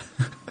 Vienna.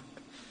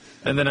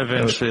 And then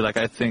eventually, like,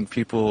 I think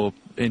people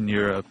in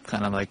Europe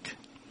kind of like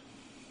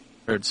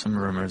heard some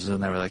rumors,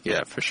 and they were like,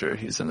 yeah, for sure,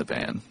 he's in the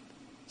band.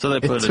 So they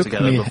put it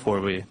together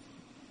before we...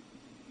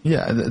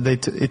 Yeah, I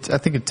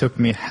think it took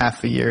me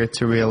half a year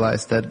to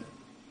realize that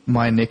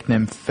my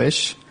nickname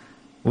Fish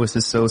was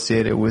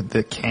associated with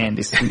the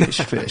candy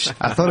Swedish Fish.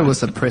 I thought it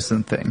was a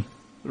prison thing.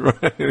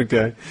 Right,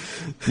 okay.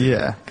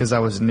 Yeah, because I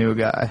was a new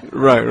guy.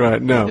 Right,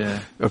 no.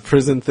 Yeah. A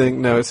prison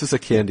thing? No, it's just a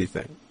candy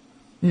thing.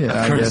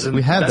 Yeah, I guess.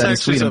 We have that in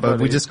Sweden, but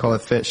we just call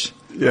it Fish.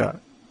 Yeah.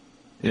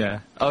 Yeah.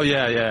 Oh,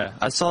 yeah.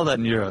 I saw that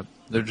in Europe.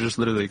 They're just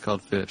literally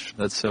called Fish.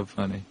 That's so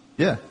funny.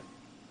 Yeah.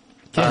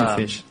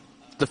 Candy Fish.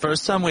 The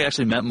first time we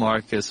actually met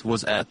Marcus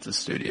was at the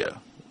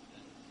studio,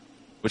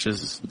 which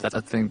is, I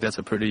think that's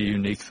a pretty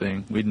unique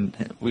thing. We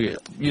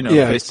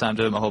FaceTimed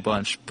him a whole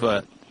bunch,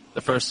 but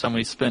the first time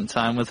we spent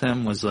time with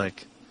him was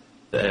like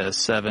the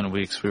 7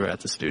 weeks we were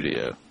at the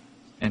studio,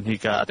 and he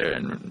got there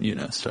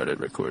and, started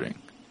recording.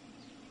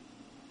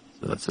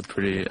 So I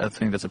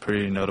think that's a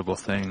pretty notable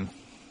thing.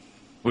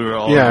 We were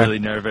all really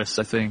nervous,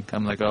 I think.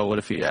 I'm like, what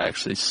if he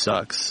actually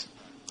sucks?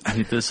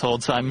 This whole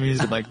time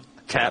he's like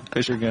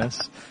catfishing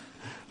us.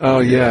 Oh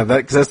yeah,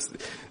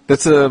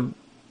 that's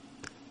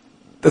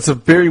a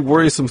very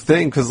worrisome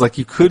thing, because like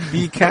you could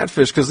be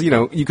catfish, because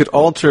you could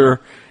alter,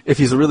 if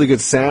he's a really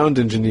good sound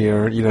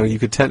engineer, you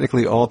could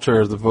technically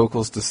alter the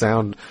vocals to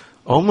sound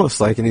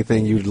almost like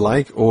anything you'd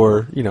like,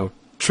 or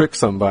trick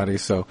somebody.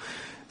 So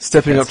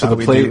stepping up to the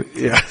plate,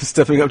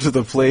 stepping up to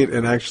the plate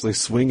and actually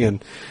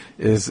swinging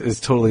is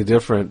totally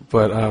different.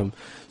 But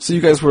so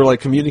you guys were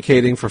like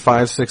communicating for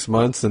 5-6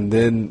 months, and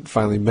then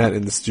finally met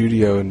in the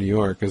studio in New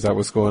York. Is that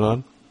what's going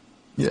on?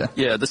 Yeah.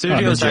 Yeah, the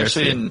studio is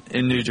actually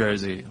in New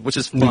Jersey, which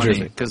is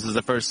funny because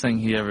the first thing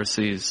he ever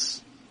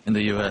sees in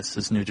the U.S.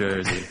 is New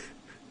Jersey,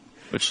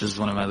 which is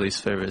one of my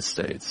least favorite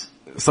states.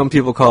 Some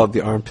people call it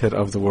the armpit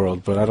of the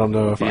world, but I don't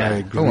know if I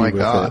agree with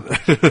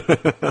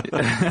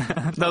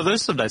it. No,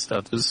 there's some nice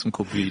stuff. There's some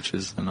cool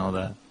beaches and all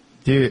that.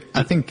 Dude,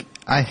 I think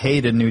I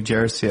hated New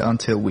Jersey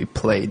until we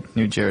played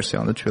New Jersey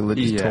on the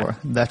Trilogy tour.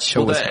 That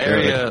show was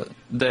good.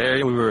 The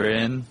area we were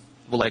in,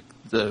 like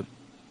the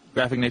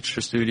Graphic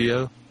Nature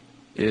Studio,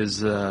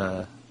 is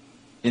in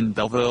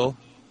Belleville,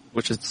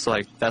 which is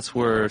like that's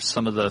where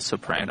some of the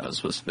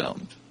Sopranos was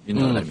filmed. You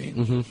know what I mean?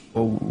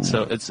 Mm-hmm.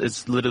 So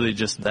it's literally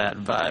just that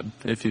vibe.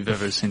 If you've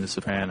ever seen The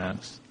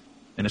Sopranos,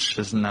 and it's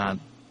just not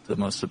the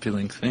most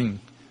appealing thing.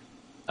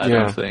 I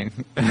don't think.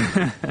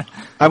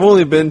 I've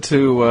only been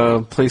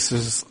to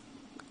places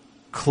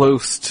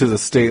close to the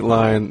state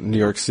line, New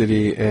York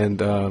City,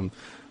 and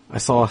I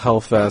saw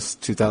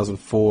Hellfest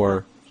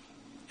 2004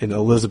 in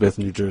Elizabeth,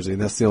 New Jersey,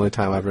 and that's the only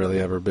time I've really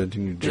ever been to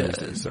New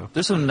Jersey. Yeah, so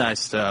there's some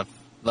nice stuff.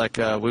 Like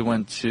we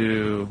went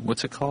to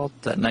what's it called?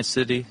 That nice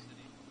city.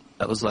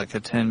 That was like a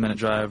 10-minute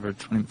drive or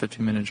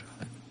 15-minute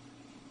drive.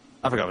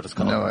 I forgot what it's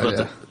called. No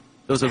idea.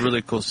 It was a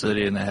really cool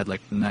city, and they had like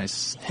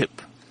nice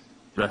hip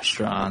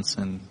restaurants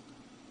and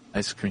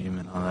ice cream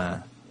and all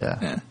that.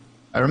 Yeah.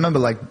 I remember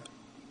like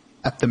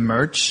at the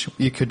merch,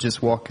 you could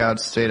just walk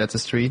out straight at the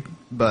street,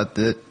 but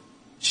the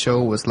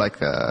show was like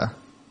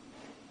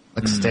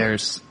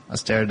stairs, a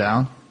stair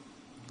down.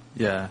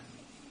 Yeah.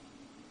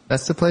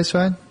 That's the place,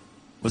 right?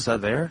 Was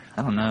that there?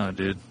 I don't know,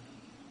 dude.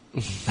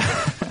 I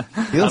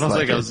don't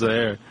think I was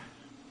there.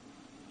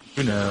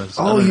 Who knows?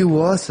 Oh, you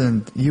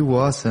wasn't.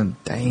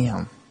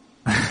 Damn.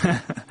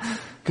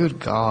 Good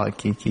God,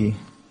 Kiki.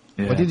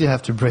 Yeah. Why did you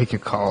have to break your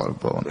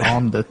collarbone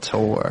on the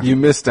tour? You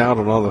missed out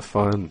on all the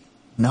fun.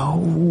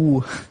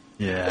 No.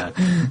 Yeah.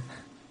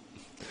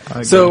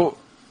 So,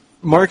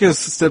 Marcus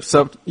steps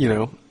up,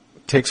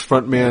 takes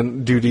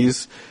frontman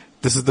duties.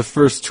 This is the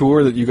first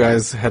tour that you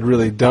guys had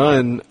really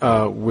done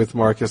with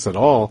Marcus at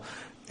all,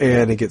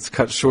 and it gets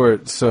cut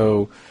short.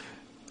 So,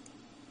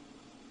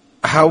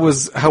 how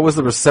was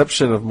the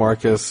reception of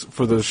Marcus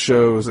for those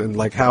shows, and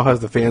like how has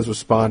the fans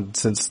responded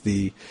since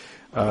the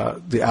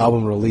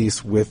album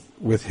release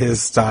with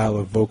his style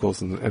of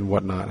vocals and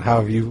whatnot?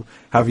 Have you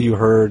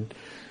heard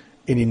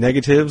any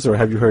negatives, or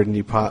have you heard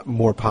any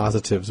more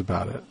positives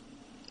about it?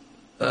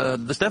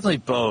 There's definitely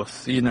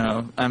both.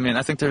 I mean,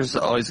 I think there's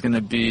always going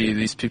to be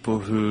these people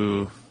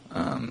who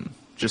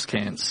just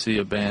can't see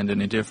a band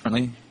any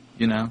differently.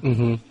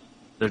 Mm-hmm.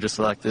 They're just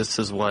like, this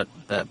is what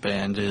that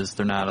band is.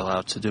 They're not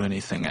allowed to do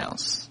anything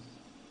else,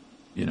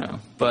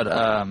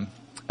 But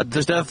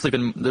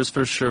there's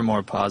for sure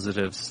more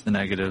positives than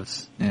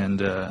negatives,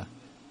 and I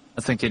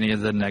think any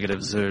of the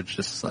negatives are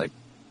just like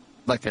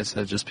I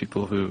said, just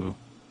people who.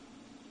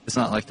 It's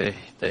not like they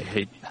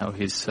hate how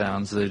he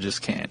sounds. They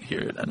just can't hear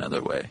it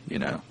another way,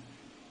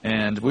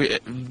 And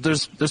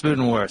there's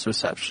been worse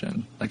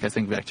reception. Like I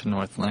think back to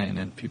North Lane,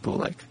 and people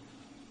like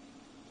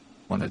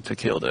wanted to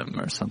kill them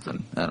or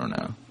something. I don't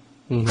know.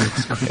 Mm-hmm.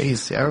 It's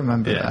crazy. I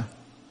remember that.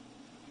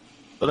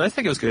 But I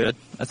think it was good.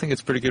 I think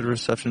it's pretty good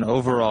reception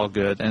overall.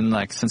 Good, and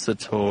like since the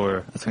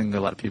tour, I think a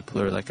lot of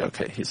people are like,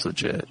 okay, he's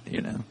legit.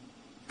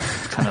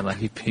 Kind of like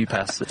he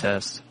passed the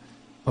test.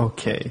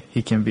 Okay,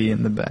 he can be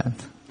in the band.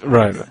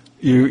 Right.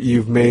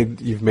 You've made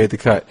the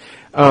cut.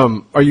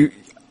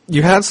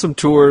 You had some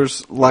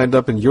tours lined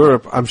up in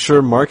Europe. I'm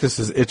sure Marcus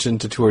is itching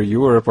to tour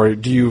Europe, or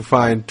do you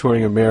find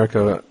touring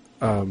America,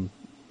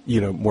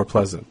 more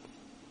pleasant?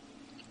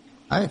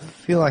 I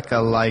feel like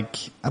I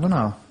don't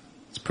know.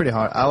 It's pretty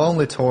hard. I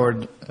only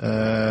toured 3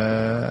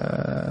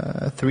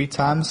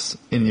 times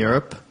in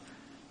Europe,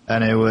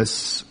 and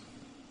it's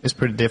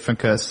pretty different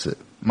because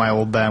my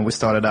old band, we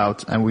started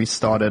out and we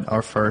started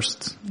our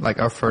first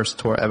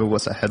tour ever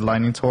was a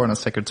headlining tour, and our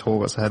second tour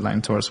was a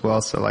headlining tour as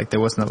well. So there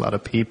wasn't a lot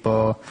of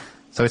people.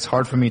 So it's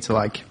hard for me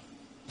to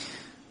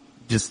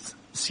just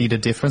see the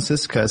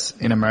differences, because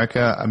in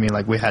America, I mean,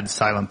 we had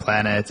Silent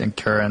Planet and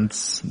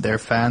Currents, their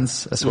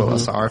fans, as well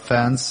as our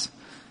fans.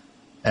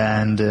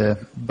 And,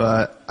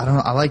 but I don't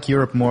know, I like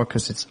Europe more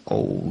because it's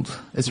old.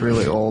 It's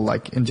really old,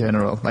 in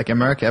general.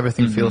 America,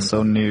 everything feels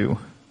so new.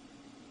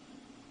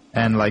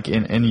 And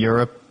in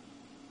Europe,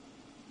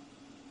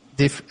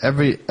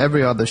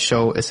 every other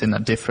show is in a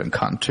different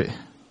country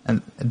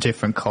and a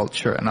different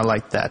culture, and I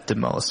like that the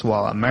most.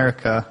 While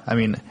America, I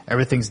mean,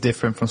 everything's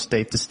different from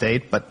state to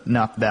state, but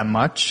not that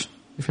much,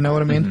 if you know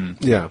what I mean.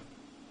 Mm-hmm. Yeah.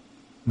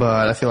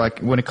 But I feel like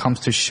when it comes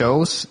to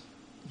shows,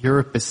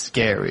 Europe is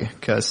scary,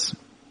 because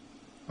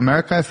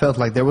America, I felt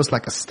like there was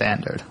a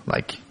standard.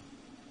 It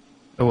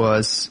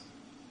was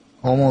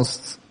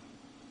almost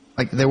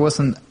there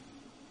wasn't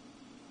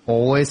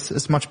always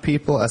as much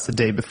people as the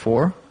day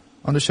before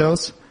on the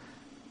shows.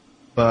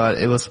 but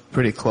it was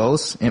pretty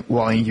close.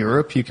 While in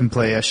Europe, you can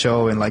play a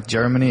show in like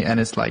Germany, and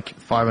it's like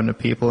 500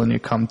 people, and you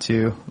come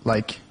to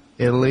like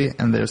Italy,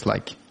 and there's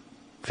like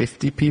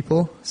 50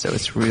 people, so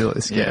it's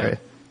really scary. Yeah.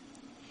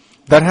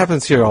 That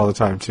happens here all the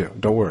time too.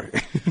 Don't worry.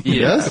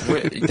 Yeah,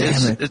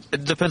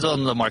 it depends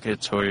on the market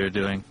tour you're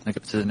doing. Like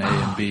if it's an A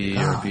and B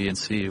or B and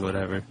C,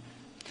 whatever.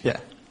 Yeah.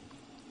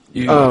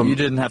 You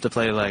didn't have to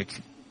play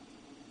like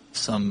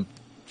some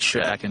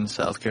shack in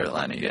South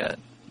Carolina yet.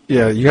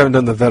 Yeah, you haven't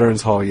done the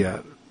Veterans Hall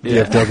yet.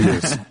 Yeah.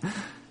 VFWs. Yeah,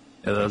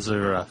 those are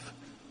rough.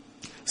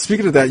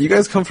 Speaking of that, you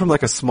guys come from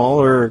like a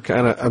smaller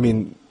kind of. I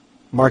mean,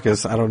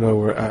 Marcus, I don't know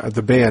where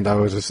the band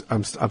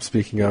I'm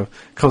speaking of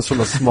comes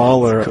from a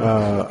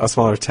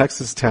smaller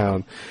Texas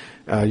town.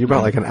 You're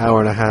about like an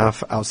hour and a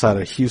half outside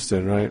of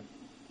Houston, right?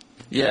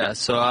 Yeah.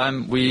 So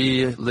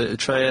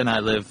Trey and I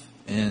live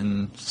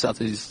in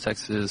Southeast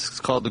Texas. It's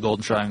called the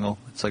Golden Triangle.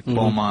 It's like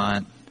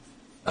Beaumont.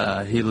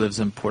 He lives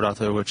in Port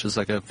Arthur, which is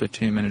like a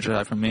 15-minute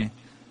drive from me.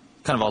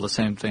 Kind of all the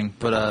same thing,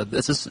 but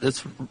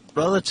it's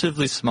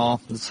relatively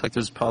small. It's like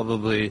there's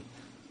probably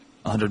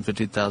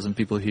 150,000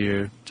 people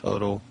here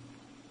total.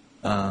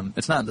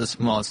 It's not the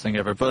smallest thing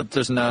ever, but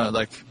there's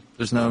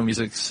no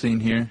music scene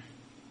here.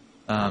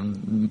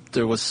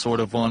 There was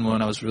sort of one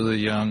when I was really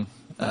young,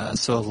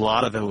 so a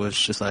lot of it was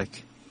just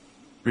like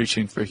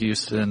reaching for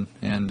Houston,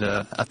 and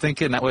I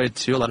think in that way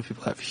too, a lot of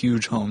people have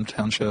huge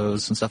hometown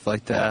shows and stuff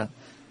like that,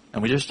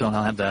 and we just don't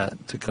have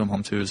that to come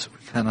home to. So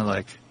we kind of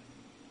like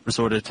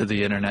resorted to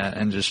the internet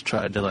and just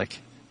tried to like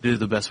do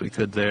the best we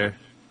could there.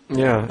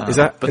 Yeah, is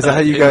that how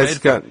you guys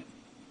got?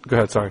 Go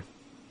ahead, sorry.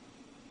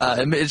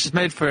 It's just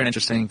made for an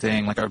interesting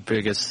thing. Like our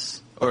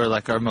biggest or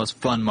like our most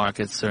fun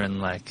markets are in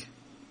like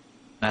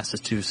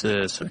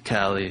Massachusetts or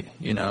Cali,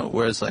 you know.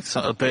 Whereas like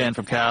a band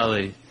from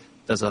Cali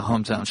does a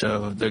hometown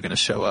show, they're gonna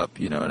show up.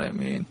 You know what I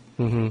mean?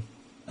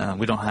 Mm-hmm.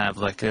 We don't have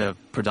like a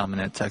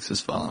predominant Texas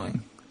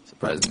following,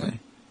 surprisingly.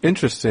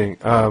 Interesting.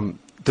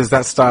 Does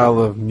that style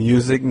of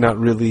music not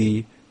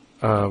really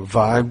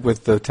vibe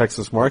with the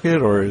Texas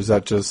market, or is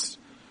that just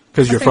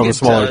because you're from a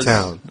smaller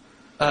town?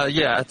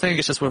 Yeah, I think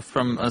it's just we're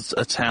from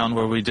a town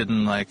where we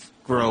didn't like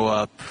grow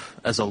up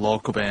as a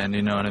local band,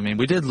 you know what I mean?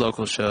 We did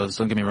local shows,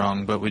 don't get me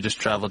wrong, but we just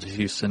traveled to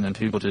Houston and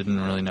people didn't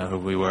really know who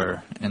we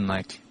were. And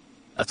like,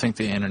 I think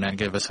the internet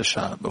gave us a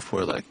shot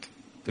before like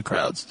the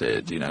crowds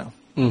did, you know?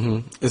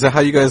 Mm-hmm. Is that how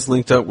you guys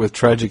linked up with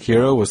Tragic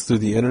Hero? Was through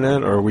the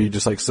internet, or were you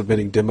just like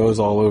submitting demos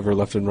all over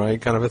left and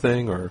right kind of a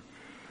thing, or?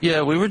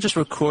 Yeah, we were just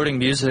recording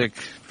music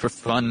for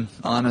fun,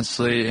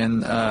 honestly,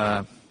 and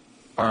our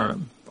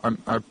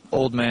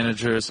old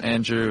managers,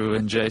 Andrew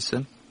and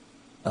Jason,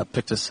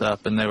 picked us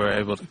up, and they were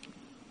able to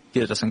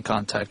get us in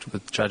contact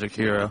with Tragic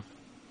Hero.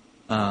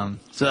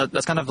 So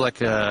that's kind of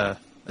like a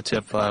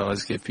tip I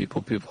always give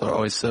people. People are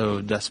always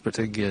so desperate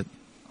to get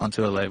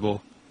onto a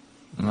label.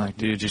 I'm like,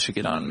 dude, you should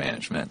get on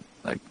management.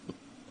 Like,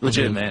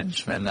 legit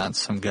management, not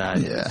some guy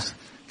who's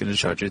going to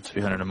charge you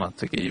 $300 a month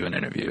to get you an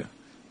interview.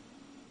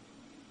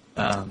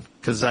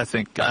 Because I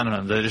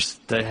don't know,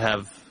 they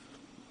have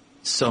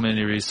so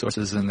many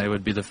resources, and they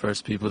would be the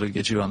first people to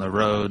get you on the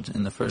road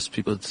and the first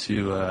people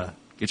to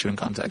get you in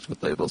contact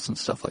with labels and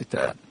stuff like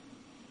that.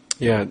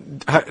 Yeah.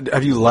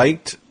 Have you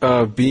liked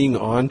being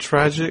on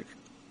Tragic?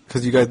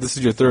 Because you guys, this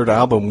is your third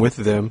album with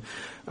them.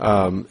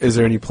 Is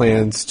there any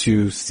plans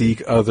to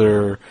seek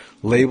other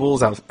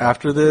labels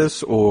after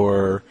this,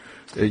 or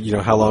you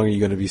know, how long are you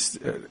going to be?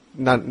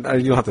 You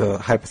don't have to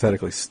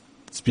hypothetically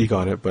speak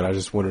on it, but I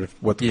just wondered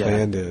what the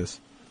plan is.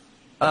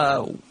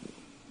 I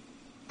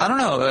don't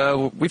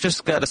know. We've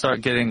just got to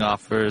start getting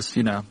offers.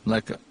 You know,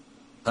 like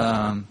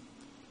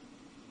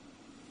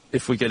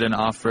if we get an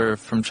offer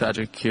from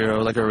Tragic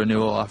Hero, like a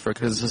renewal offer,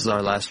 because this is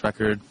our last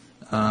record,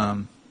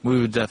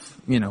 we would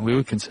we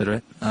would consider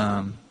it.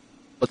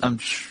 But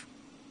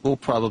we'll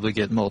probably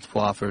get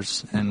multiple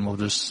offers, and we'll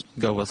just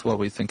go with what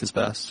we think is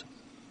best.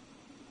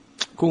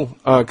 Cool.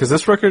 Because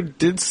this record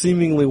did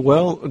seemingly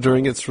well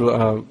during its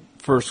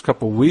first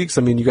couple weeks.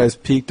 I mean, you guys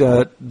peaked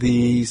at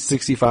the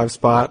 65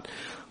 spot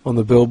on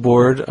the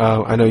Billboard.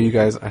 I know you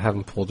guys, I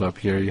haven't pulled up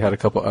here. You had a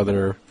couple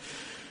other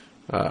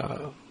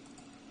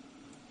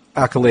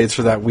accolades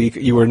for that week.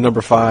 You were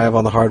number 5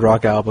 on the hard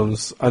rock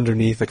albums,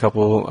 underneath a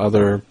couple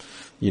other,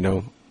 you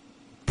know,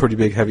 pretty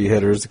big heavy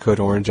hitters, the Code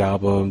Orange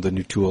album, the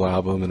new Tool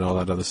album, and all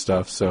that other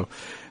stuff. So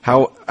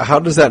how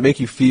does that make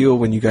you feel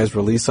when you guys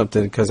release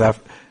something? Because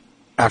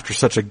after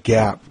such a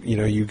gap, you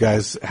know, you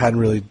guys hadn't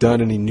really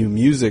done any new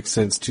music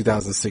since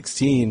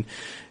 2016,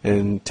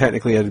 and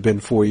technically it had been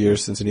 4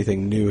 years since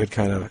anything new had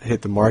kind of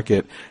hit the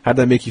market. How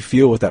did that make you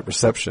feel with that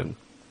reception?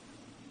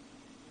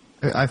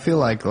 I feel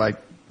like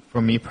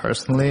for me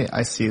personally,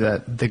 I see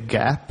that the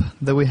gap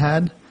that we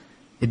had,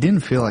 it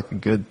didn't feel like a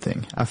good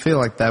thing. I feel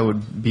like that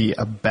would be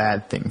a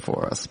bad thing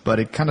for us, but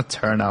it kind of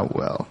turned out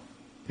well.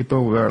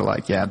 People were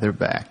like, yeah, they're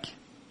back.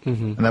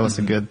 Mm-hmm. And that was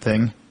a good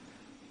thing.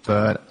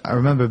 But I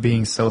remember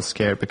being so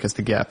scared because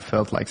the gap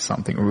felt like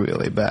something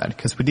really bad,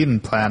 because we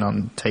didn't plan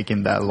on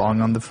taking that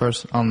long on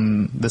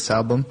this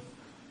album.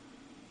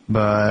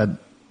 But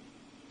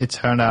it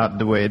turned out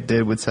the way it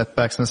did with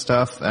setbacks and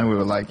stuff, and we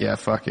were like, yeah,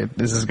 fuck it.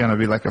 This is going to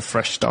be like a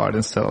fresh start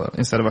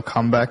instead of a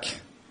comeback.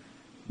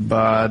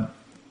 But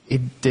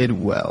it did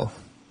well.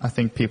 I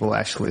think people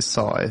actually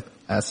saw it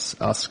as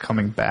us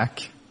coming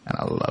back, and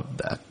I loved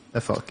that.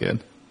 That felt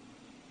good.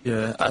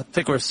 Yeah, I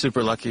think we're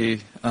super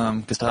lucky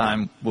because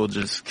time will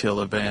just kill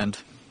a band,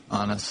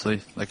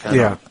 honestly. Like,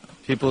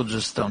 people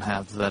just don't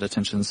have that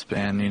attention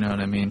span, you know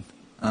what I mean?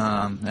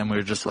 And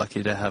we're just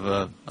lucky to have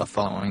a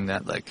following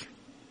that, like,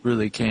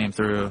 really came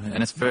through.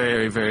 And it's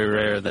very, very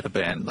rare that a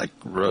band, like,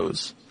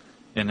 grows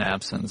in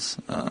absence.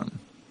 And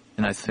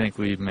I think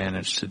we've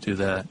managed to do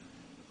that,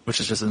 which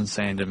is just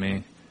insane to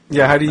me.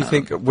 Yeah, how do you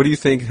think, what do you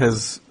think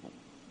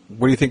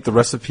the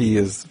recipe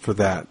is for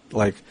that?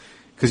 Like,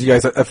 because you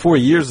guys, 4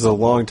 years is a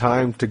long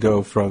time to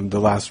go from the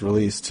last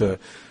release to,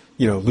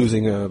 you know,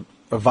 losing a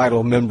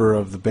vital member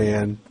of the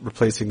band,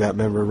 replacing that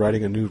member,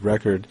 writing a new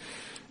record.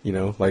 You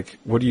know, like,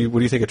 what do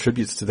you think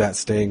attributes to that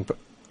staying?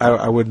 I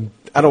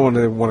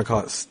don't want to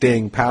call it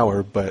staying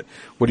power, but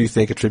what do you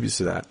think attributes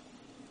to that?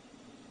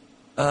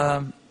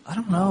 I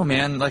don't know,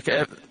 man. Like,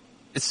 it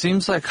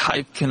seems like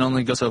hype can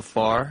only go so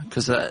far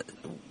because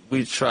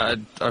we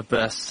tried our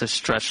best to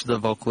stretch the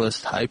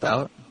vocalist hype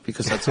out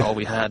because that's all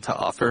we had to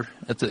offer.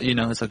 You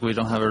know, it's like we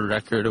don't have a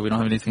record or we don't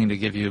have anything to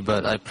give you,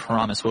 but I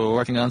promise we're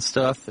working on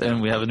stuff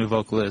and we have a new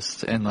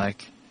vocalist, and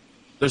like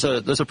there's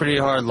a pretty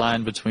hard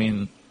line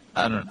between,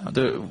 I don't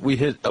know, we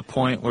hit a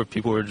point where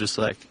people were just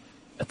like,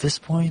 at this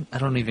point, I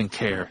don't even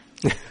care.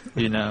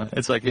 You know,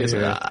 it's like,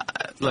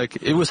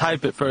 like it was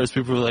hype at first.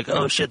 People were like,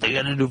 oh shit, they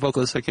got a new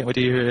vocalist, I can't wait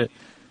to hear it.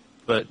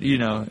 But, you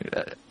know,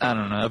 I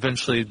don't know.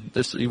 Eventually,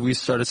 we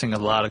started seeing a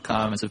lot of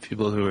comments of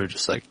people who were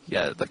just like,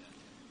 yeah, like,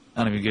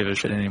 I don't even give a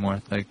shit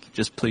anymore. Like,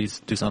 just please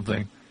do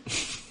something.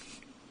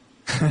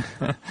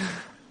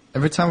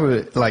 Every time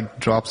we, like,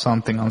 drop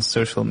something on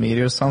social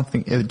media or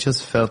something, it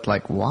just felt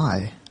like,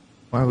 why?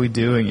 Why are we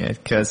doing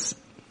it? Because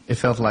it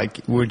felt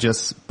like we're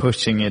just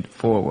pushing it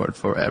forward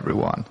for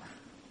everyone.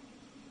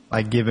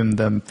 Like giving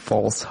them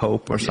false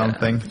hope or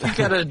something. You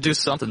gotta do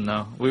something,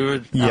 though.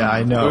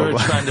 I know. We were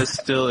trying to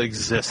still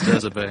exist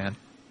as a band.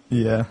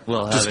 Yeah.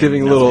 Well, just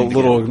giving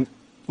little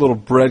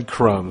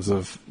breadcrumbs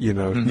of, you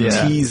know,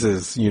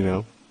 teases, you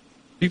know.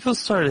 People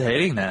started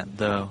hating that,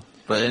 though.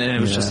 But and it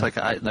was just like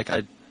I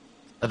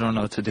don't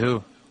know what to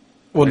do.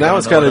 Well, now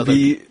it's got to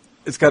be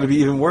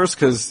even worse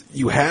because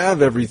you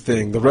have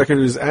everything. The record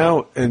is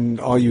out, and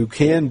all you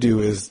can do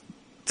is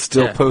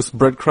still post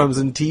breadcrumbs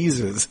and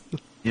teases.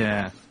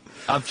 Yeah.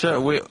 I'm sure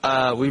we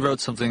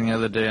wrote something the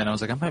other day, and I was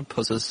like, I might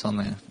post this on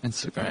the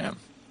Instagram.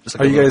 Just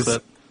like are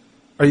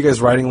you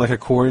guys writing like a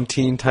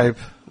quarantine type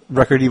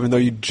record, even though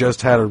you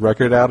just had a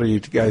record out? Are you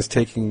guys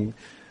taking,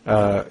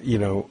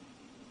 taking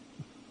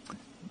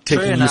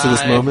use of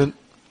this moment?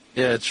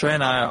 Yeah, Trey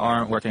and I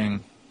aren't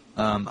working.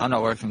 I'm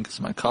not working because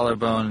of my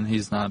collarbone, and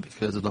he's not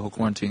because of the whole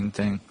quarantine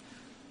thing.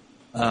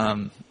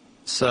 No,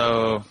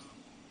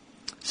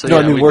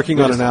 I mean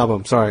working on an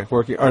album. Sorry,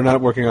 working on an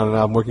album,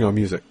 working on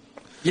music.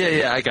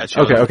 Yeah, I got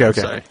you. Okay.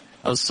 Sorry,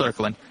 I was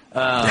circling.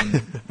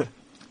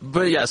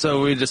 But yeah,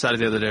 so we decided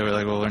the other day, we're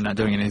like, well, we're not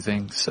doing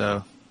anything,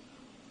 so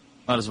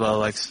might as well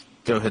like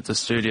go hit the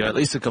studio at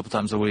least a couple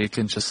times a week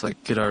and just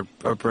like get our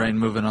brain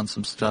moving on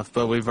some stuff.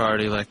 But we've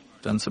already like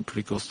done some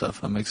pretty cool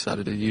stuff I'm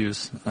excited to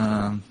use.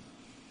 Who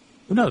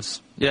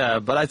knows? Yeah,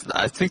 but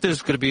I think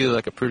there's going to be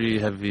like a pretty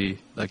heavy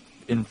like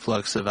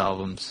influx of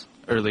albums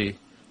early,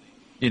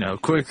 you know,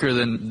 quicker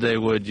than they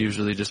would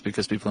usually just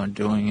because people aren't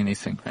doing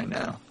anything right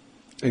now.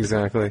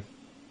 Exactly.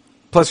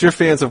 Plus, your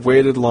fans have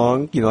waited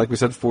long. You know, like we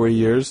said, 4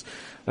 years.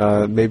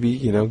 Maybe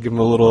give them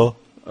a little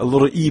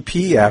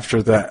EP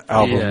after that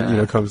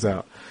album comes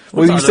out.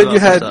 Well, you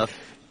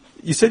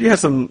said you had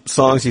some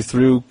songs you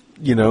threw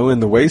in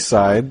the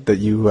wayside that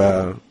you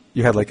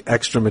had like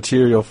extra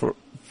material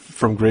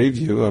from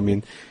Graveview. I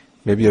mean,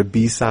 maybe a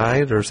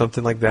B-side or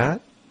something like that.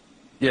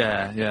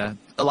 Yeah.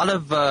 A lot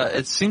of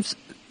it seems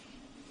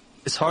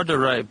it's hard to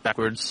write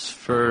backwards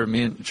for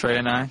me and Trey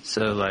and I.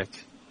 So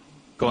like.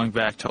 Going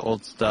back to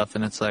old stuff,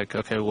 and it's like,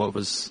 okay, what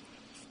was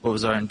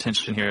our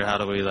intention here? How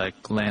do we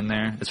like land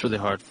there? It's really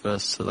hard for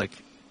us to like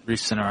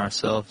recenter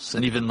ourselves,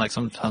 and even like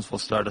sometimes we'll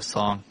start a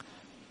song,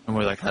 and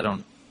we're like, I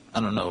don't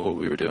know what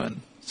we were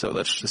doing, so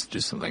let's just do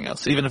something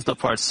else. Even if the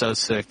part's so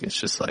sick, it's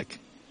just like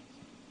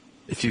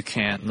if you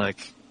can't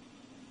like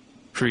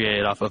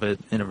create off of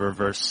it in a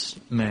reverse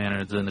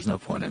manner, then there's no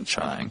point in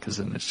trying because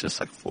then it's just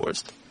like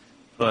forced.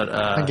 But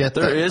I get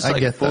there that. Is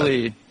like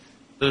fully.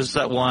 There's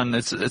that one,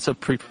 it's a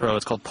pre-pro,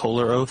 it's called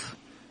Polar Oath,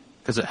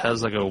 because it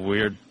has like a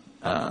weird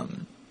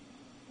Under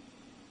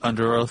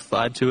Oath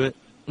vibe to it,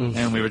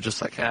 and we were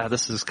just like,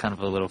 this is kind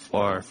of a little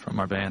far from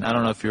our band. I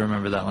don't know if you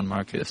remember that one,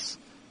 Marcus.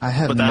 I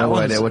have no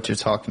idea what you're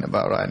talking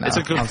about right now. It's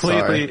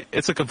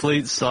a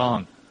complete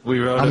song. We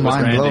wrote it with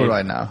mind Randy. blown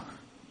right now.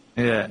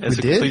 Yeah, it's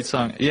a complete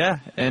song. Yeah,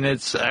 and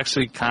it's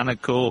actually kind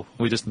of cool.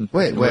 We just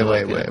wait.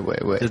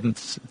 I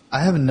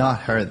have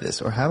not heard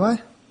this, or have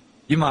I?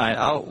 You might.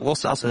 I'll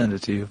send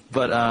it to you.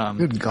 But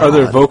Good God. Are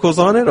there vocals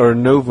on it or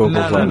no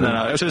vocals on it?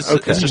 No. It's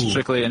just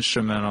strictly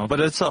instrumental. But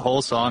it's a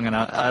whole song, and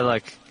I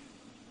like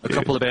a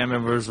couple of band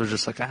members were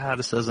just like,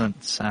 this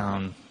doesn't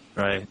sound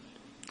right.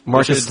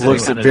 Marcus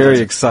looks very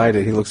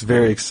excited. He looks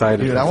very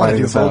excited. Dude, I want to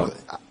do vocal.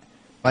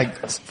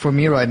 Like, for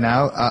me right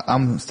now,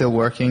 I'm still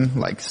working,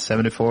 like,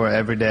 74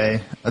 every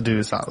day. I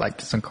do,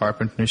 some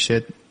carpentry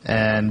shit.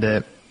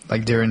 And,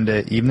 like, during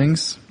the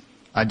evenings,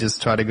 I just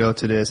try to go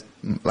to this,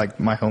 like,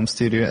 my home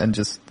studio and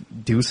just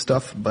do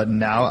stuff. But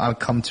now I've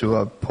come to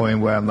a point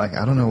where I'm like,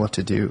 I don't know what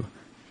to do.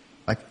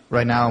 Like,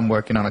 right now I'm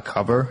working on a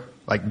cover,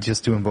 like,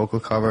 just doing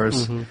vocal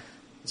covers. Mm-hmm.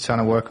 Trying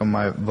to work on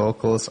my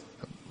vocals,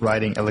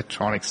 writing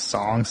electronic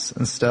songs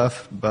and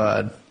stuff.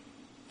 But,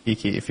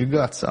 Kiki, if you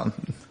got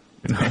something...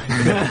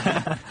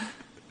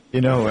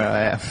 You know where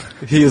I am.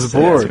 He is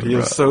bored. He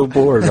is so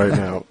bored right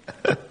now.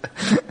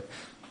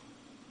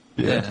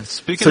 Yeah.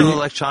 Speaking of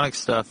electronic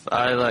stuff,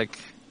 I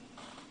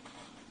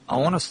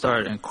want to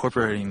start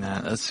incorporating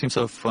that. That seems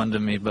so fun to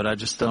me, but I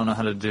just don't know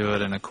how to do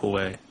it in a cool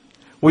way.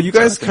 Well, you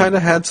guys kind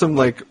of had some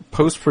like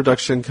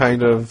post-production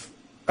kind of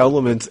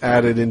elements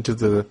added into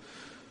the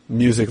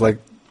music. Like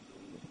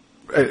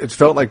it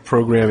felt like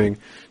programming.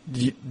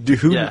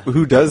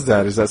 Who does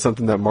that? Is that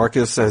something that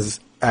Marcus has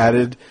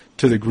added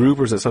to the group,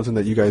 or is it something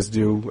that you guys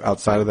do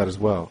outside of that as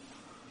well?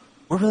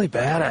 We're really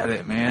bad at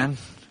it, man.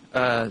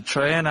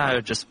 Trey and I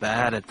are just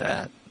bad at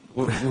that.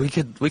 We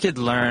could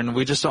learn.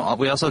 We just don't.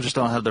 We also just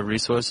don't have the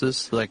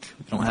resources. Like,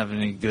 we don't have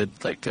any good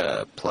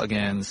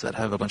plugins that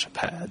have a bunch of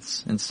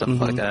pads and stuff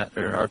like that,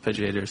 or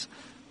arpeggiators.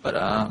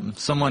 But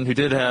someone who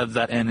did have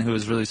that and who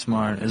was really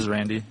smart is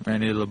Randy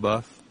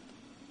LaBeouf,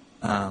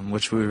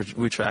 which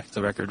we tracked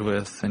the record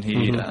with, and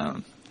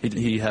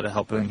he had a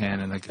helping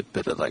hand in a good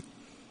bit of like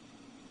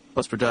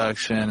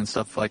post-production and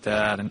stuff like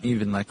that, and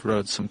even like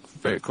wrote some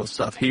very cool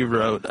stuff. He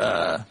wrote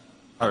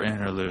our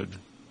interlude,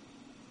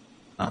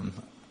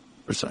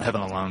 for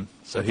Heaven Alone.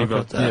 So he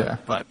wrote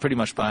that pretty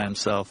much by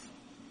himself,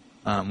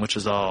 which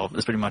is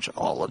pretty much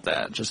all of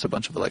that, just a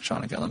bunch of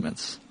electronic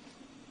elements.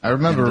 I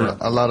remember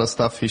a lot of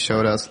stuff he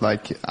showed us.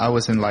 Like, I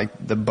was in like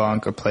the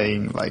bunker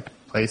playing like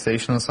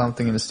PlayStation or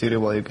something in the studio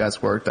while you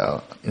guys worked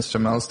out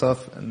instrumental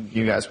stuff, and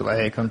you guys were like,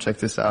 "Hey, come check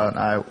this out." And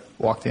I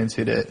walked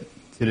into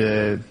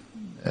the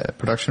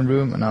production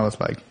room, and I was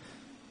like,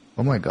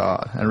 "Oh my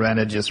god!" And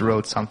Randy just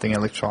wrote something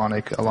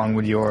electronic along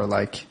with your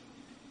like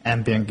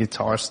ambient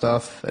guitar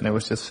stuff, and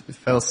it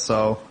felt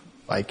so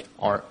like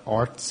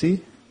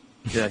artsy.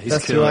 Yeah, he's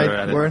That's killer the right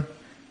at it. word.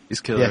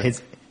 He's killer. Yeah,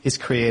 he's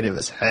creative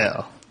as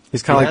hell.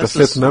 He's kind of like the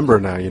fifth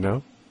member now, you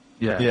know.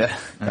 Yeah.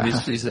 And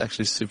he's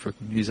actually super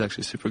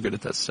good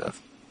at that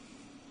stuff.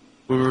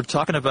 We were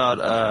talking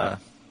about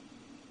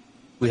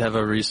we have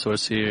a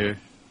resource here,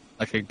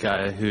 like a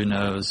guy who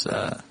knows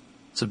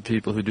some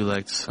people who do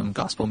like some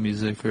gospel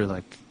music or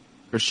like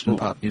Christian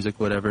pop music,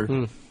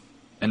 whatever.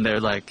 And they're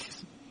like,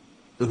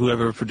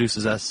 whoever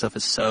produces that stuff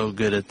is so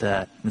good at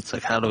that. And it's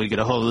like, how do we get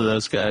a hold of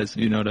those guys?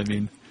 You know what I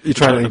mean? You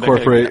trying to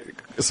incorporate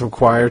some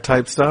choir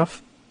type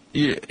stuff?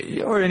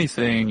 Yeah, or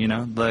anything, you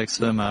know, like just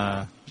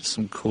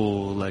some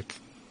cool, like,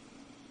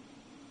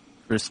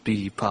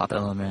 crispy pop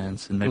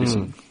elements, and maybe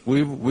some.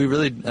 We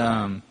really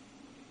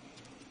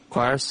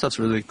choir stuff's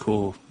really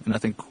cool, and I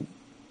think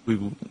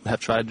we have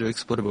tried to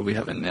explore it, but we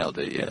haven't nailed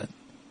it yet.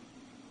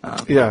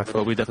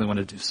 But we definitely want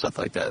to do stuff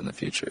like that in the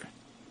future.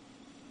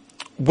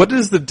 What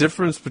is the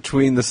difference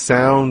between the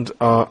sound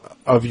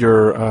of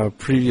your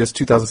previous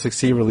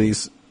 2016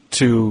 release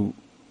to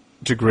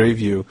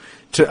Graveview?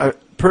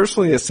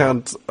 Personally, it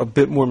sounds a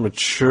bit more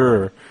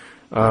mature.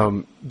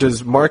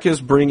 Does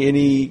Marcus bring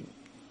any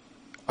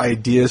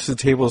ideas to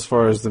the table as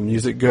far as the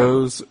music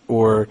goes,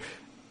 or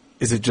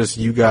is it just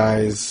you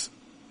guys,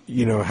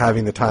 you know,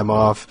 having the time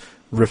off,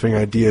 riffing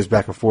ideas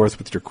back and forth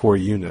with your core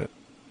unit?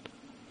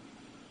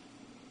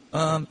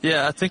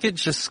 Yeah, I think it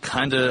just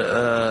kind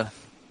of,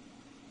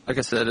 like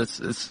I said,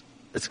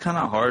 it's kind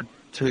of hard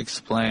to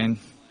explain,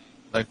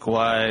 like,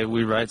 why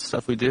we write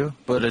stuff we do,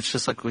 but it's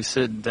just like we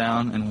sit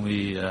down and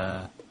we,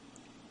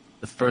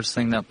 the first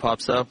thing that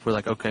pops up, we're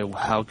like, okay, well,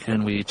 how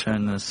can we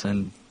turn this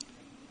in,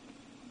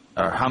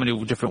 or how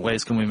many different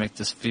ways can we make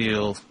this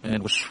feel,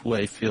 and which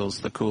way feels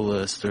the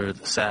coolest, or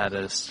the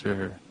saddest,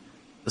 or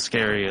the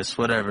scariest,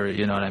 whatever,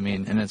 you know what I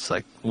mean? And it's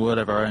like,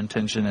 whatever our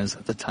intention is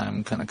at the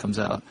time kind of comes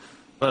out.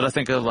 But I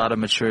think a lot of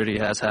maturity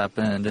has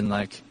happened, and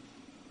like,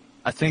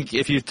 I think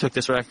if you took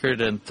this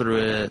record and threw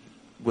it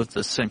with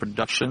the same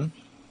production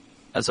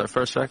as our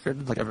first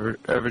record, like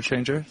Ever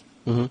Changer,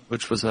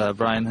 which was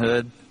Brian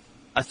Hood,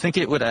 I think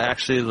it would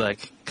actually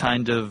like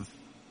kind of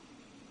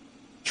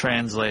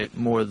translate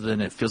more than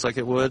it feels like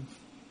it would,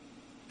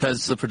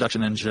 because the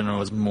production in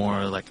general is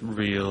more like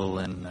real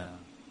and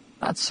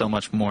not so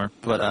much more,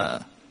 but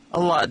a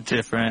lot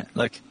different.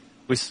 Like,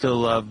 we still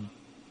love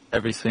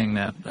everything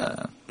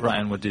that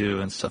Brian would do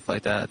and stuff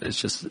like that.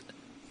 It's just,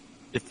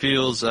 it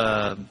feels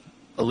a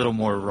little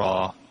more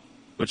raw,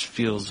 which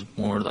feels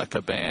more like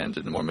a band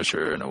and more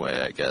mature in a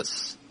way, I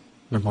guess,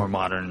 or more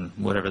modern,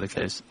 whatever the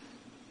case.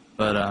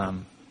 But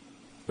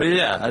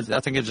yeah, I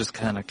think it just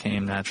kind of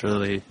came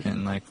naturally,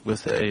 and like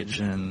with age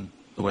and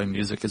the way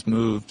music has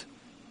moved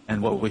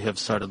and what we have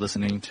started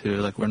listening to.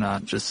 Like, we're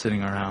not just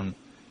sitting around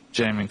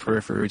jamming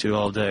Periphery 2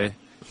 all day.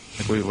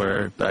 like we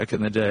were back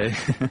in the day.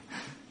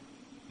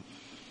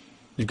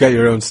 You've got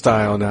your own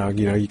style now.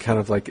 You kind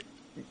of like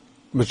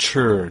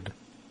matured.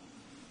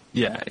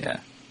 Yeah.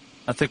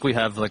 I think we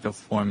have like a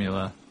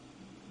formula,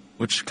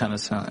 which kind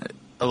of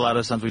a lot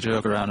of times we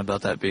joke around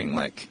about that being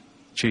like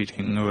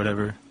cheating or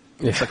whatever.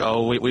 Yeah. It's like,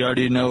 oh, we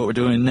already know what we're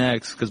doing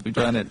next because we've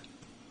done it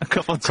a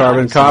couple times.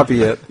 Carbon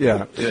copy it.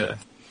 Yeah. Yeah.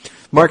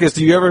 Marcus,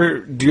 do you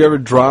ever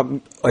drop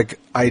like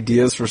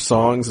ideas for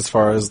songs as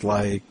far as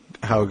like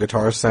how a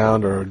guitar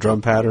sound or a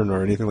drum pattern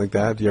or anything like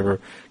that? Do you ever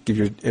give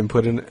your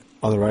input in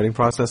on the writing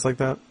process like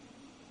that?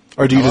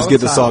 Or do you just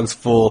get the songs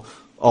full,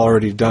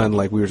 already done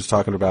like we were just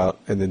talking about,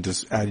 and then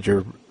just add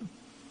your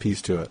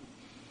piece to it?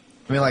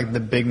 I mean, like the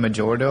big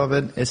majority of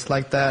it is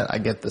like that. I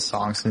get the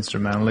songs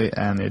instrumentally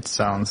and it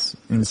sounds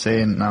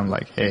insane, and I'm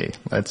like, hey,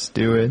 let's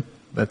do it.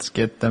 Let's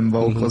get them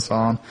vocals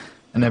on,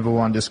 and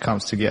everyone just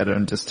comes together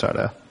and just try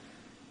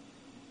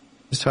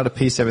to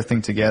piece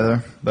everything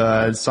together.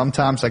 But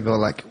sometimes I go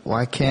like,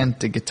 why can't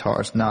the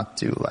guitars not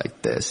do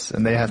like this?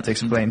 And they have to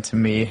explain to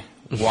me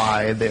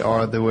why they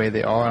are the way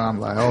they are, and I'm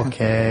like,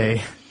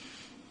 okay.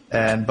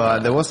 But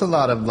there was a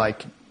lot of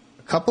like,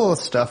 a couple of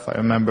stuff I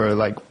remember,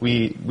 like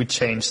we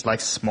changed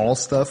like small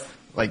stuff,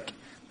 like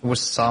there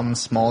was some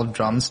small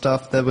drum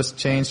stuff that was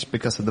changed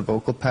because of the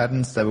vocal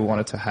patterns that we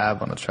wanted to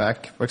have on a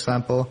track, for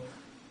example.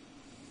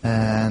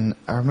 And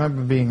I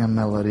remember being a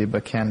melody,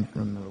 but can't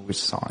remember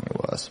which song it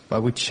was.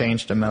 But we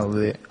changed the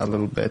melody a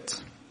little bit,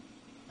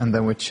 and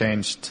then we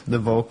changed the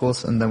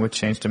vocals, and then we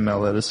changed the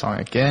melody of the song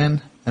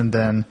again, and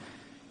then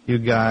you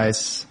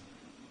guys,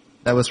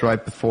 that was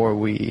right before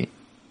we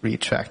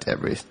retracked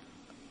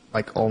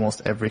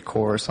almost every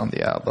chorus on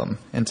the album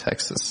in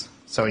Texas.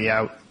 So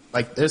yeah,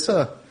 like there's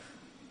a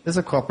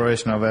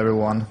cooperation of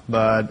everyone,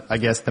 but I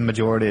guess the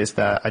majority is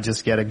that I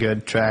just get a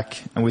good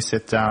track and we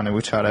sit down and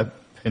we try to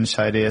pinch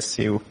ideas,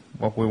 see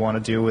what we want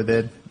to do with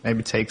it.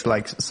 Maybe take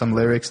like some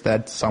lyrics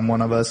that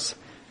someone of us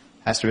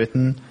has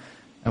written,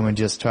 and we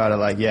just try to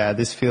like, yeah,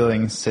 this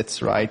feeling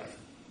sits right,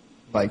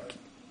 like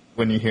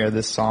when you hear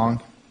this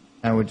song,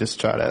 and we just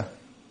try to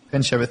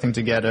pinch everything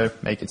together,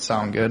 make it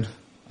sound good.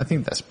 I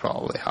think that's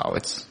probably how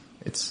it's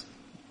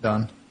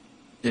done.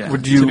 Yeah.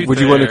 Would you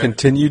want to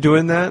continue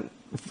doing that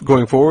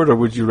going forward, or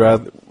would you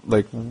rather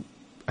like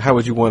how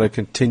would you want to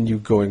continue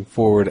going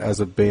forward as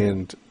a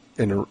band?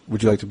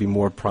 Would you like to be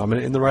more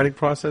prominent in the writing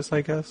process,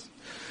 I guess?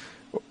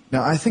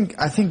 No, I think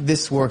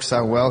this works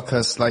out well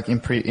because like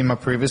in my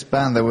previous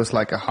band there was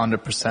like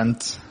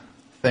 100%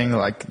 thing.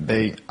 Like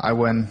they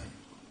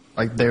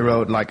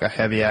wrote like a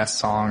heavy ass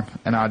song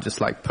and I just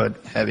like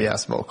put heavy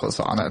ass vocals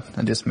on it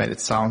and just made it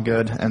sound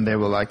good. And they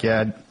were like,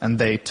 yeah, and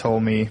they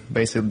told me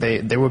basically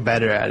they were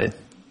better at it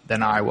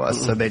than I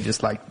was, so they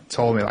just like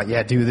told me like,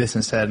 yeah, do this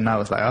instead. And I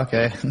was like,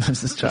 okay,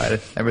 let's just try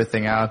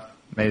everything out,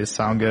 made it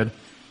sound good.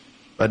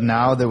 But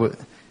now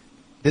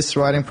this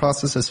writing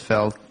process has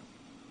felt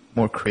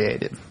more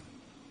creative,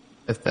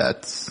 if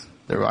that's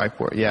the right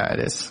word. Yeah, it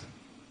is.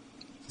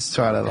 Just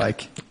try to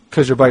like,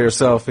 because you're by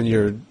yourself and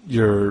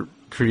you're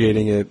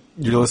creating it.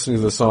 You're listening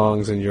to the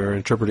songs and you're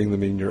interpreting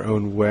them in your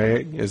own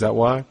way. Is that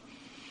why?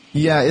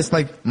 Yeah, it's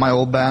like my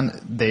old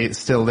band. They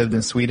still lived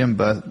in Sweden,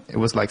 but it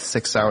was like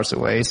 6 hours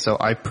away. So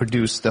I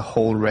produced the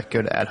whole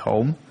record at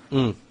home.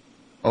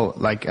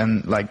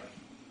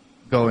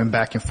 Going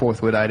back and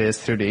forth with ideas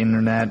through the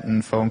internet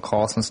and phone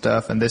calls and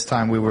stuff. And this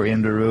time we were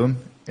in the room,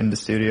 in the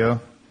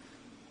studio,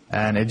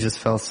 and it just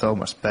felt so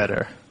much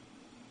better.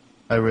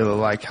 I really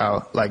like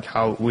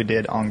how we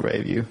did on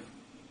Graveview.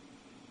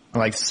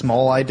 Like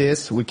small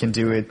ideas, we can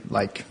do it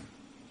like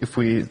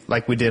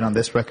we did on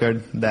this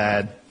record,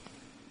 that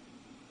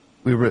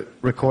we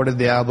recorded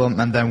the album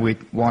and then we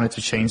wanted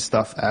to change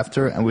stuff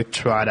after, and we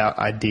tried out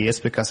ideas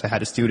because I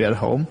had a studio at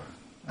home,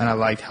 and I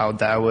liked how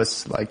that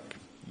was like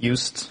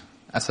used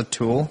as a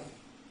tool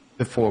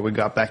before we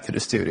got back to the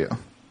studio.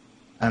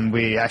 And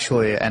we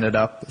actually ended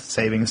up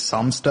saving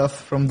some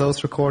stuff from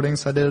those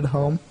recordings I did at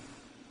home.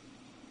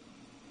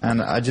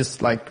 And I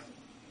just like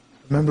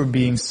remember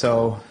being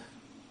so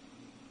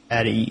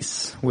at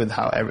ease with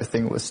how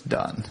everything was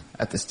done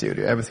at the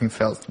studio. Everything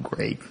felt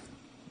great.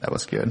 That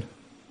was good.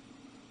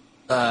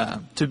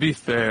 To be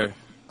fair,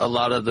 a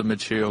lot of the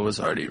material was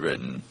already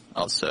written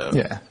also.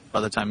 Yeah.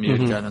 By the time you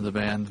had gotten in the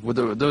band.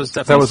 There was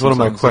definitely that was one of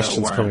my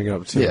questions coming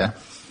up too. Yeah.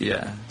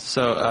 Yeah.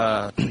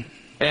 So,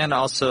 and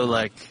also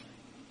like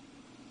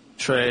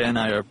Trey and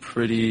I are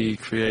pretty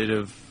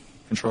creative,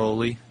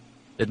 control-y,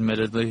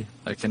 admittedly.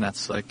 Like, and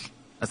that's like,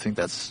 I think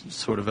that's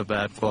sort of a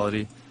bad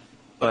quality.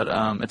 But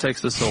it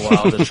takes us a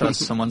while to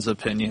trust someone's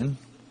opinion.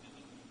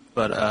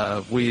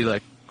 But we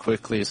like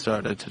quickly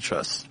started to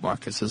trust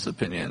Marcus's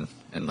opinion,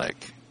 and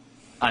like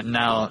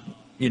now,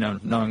 you know,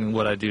 knowing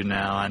what I do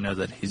now, I know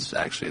that he's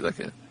actually like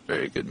a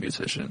very good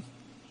musician.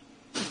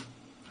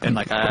 And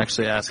like I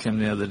actually asked him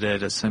the other day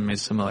to send me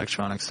some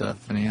electronic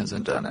stuff, and he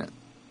hasn't done it.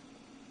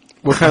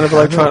 What kind of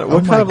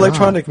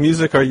electronic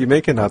music are you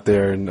making out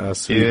there in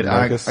Sweden, Dude,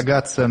 Marcus? I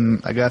got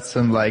some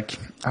like,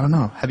 I don't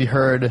know. Have you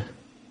heard?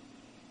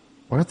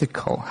 What are they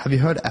called? Have you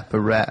heard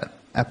apparat?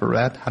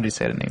 Apparat? How do you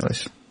say it in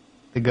English?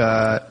 They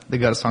got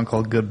a song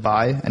called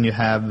Goodbye, and you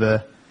have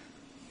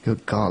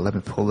good God, let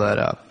me pull that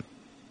up.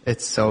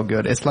 It's so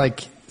good. It's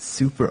like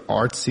super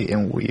artsy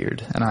and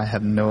weird, and I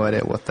have no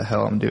idea what the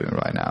hell I'm doing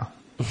right now.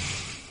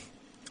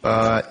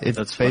 It's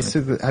That's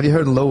basically. Have you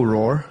heard Low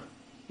Roar?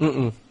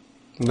 Mm-mm.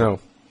 No.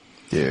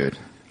 Dude.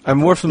 I'm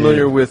more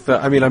familiar with,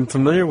 I'm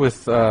familiar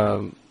with,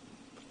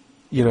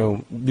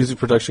 music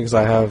production because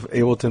I have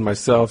Ableton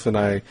myself and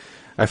I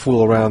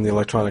fool around the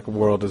electronic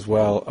world as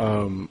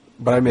well.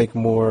 But I make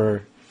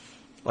more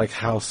like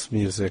house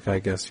music, I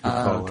guess you could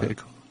call it.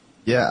 Cool.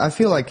 Yeah, I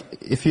feel like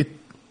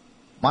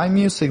my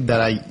music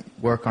that I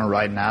work on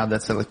right now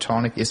that's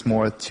electronic is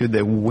more to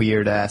the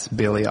weird ass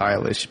Billie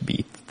Eilish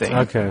beat thing.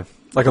 Okay.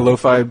 Like a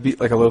lo-fi beat,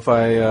 like a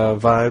lo-fi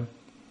vibe?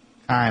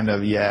 Kind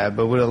of, yeah,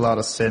 but with a lot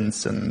of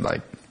synths and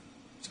like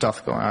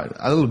stuff going on.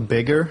 A little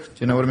bigger, do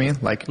you know what I mean?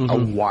 Like a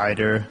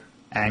wider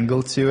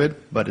angle to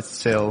it, but it's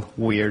still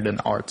weird and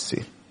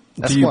artsy.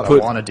 That's what I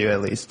want to do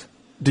at least.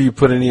 Do you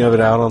put any of it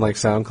out on like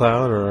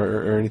SoundCloud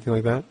or anything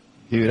like that?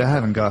 Dude, I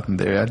haven't gotten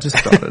there. I just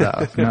started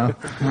out, you know?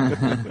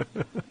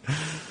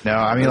 No,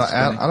 I mean, like,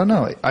 I don't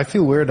know. I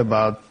feel weird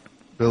about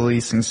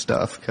releasing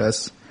stuff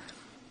because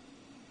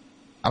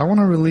I don't want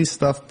to release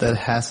stuff that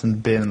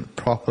hasn't been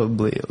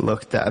properly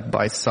looked at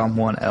by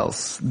someone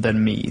else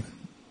than me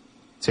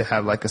to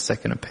have like a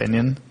second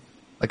opinion,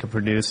 like a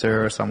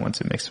producer or someone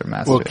to mix or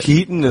master. Well, it.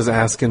 Keaton is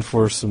asking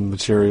for some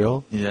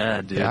material.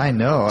 Yeah, dude. Yeah, I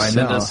know.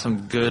 Send us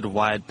some good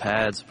wide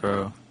pads,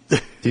 bro.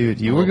 Dude,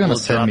 you were going to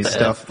send me drop the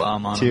stuff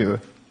F-bomb on too.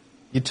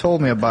 You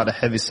told me about a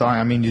heavy song.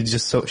 I mean, you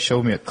just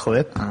showed me a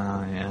clip.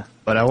 Oh, yeah.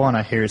 But I want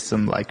to hear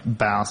some like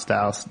bounced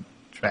out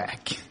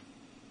track.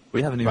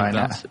 We haven't even Right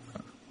bounced now.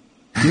 it,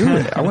 bro.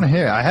 Dude, I want to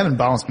hear it. I haven't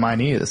bounced mine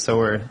either, so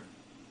we're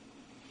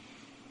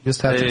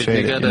just have to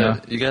trade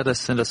it. You gotta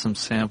send us some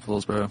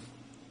samples, bro.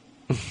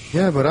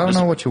 Yeah, but I don't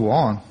know what you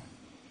want.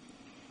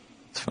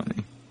 It's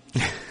funny.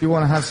 You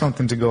want to have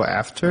something to go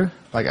after?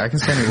 Like, I can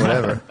send you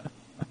whatever.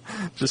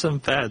 Just some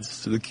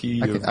pads to the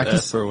key or I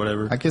F or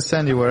whatever. I can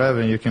send you whatever,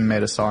 and you can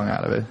make a song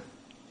out of it.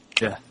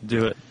 Yeah,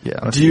 do it. Yeah,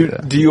 let's Do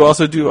that. you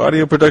also do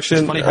audio production,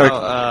 It's funny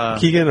how,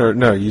 Keegan? Or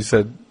no, you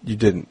said you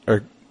didn't.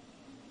 Or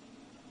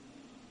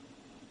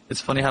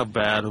It's funny how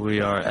bad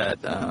we are at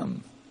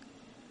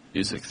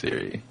music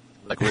theory.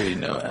 Like, we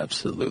know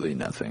absolutely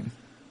nothing.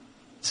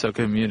 So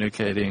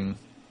communicating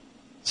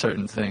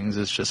certain things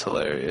is just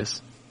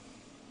hilarious.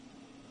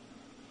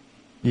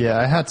 Yeah,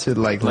 I had to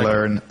like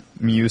learn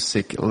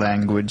music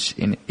language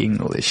in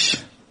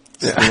English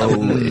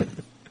slowly.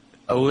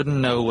 I wouldn't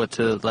know what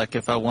to, like,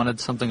 if I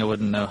wanted something, I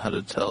wouldn't know how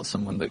to tell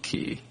someone the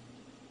key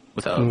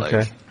without,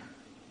 like,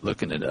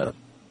 looking it up.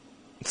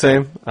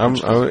 same. I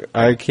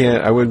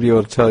wouldn't be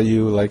able to tell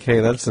you like, hey,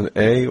 that's an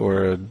A,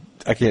 or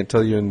I can't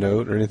tell you a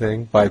note or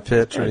anything by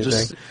pitch or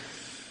anything.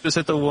 Just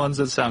hit the ones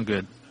that sound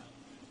good.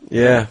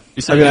 Yeah.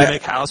 You said you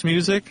make house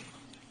music?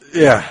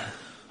 Yeah.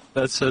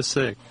 That's so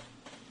sick.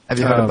 Have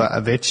you heard about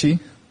Avicii?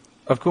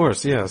 Of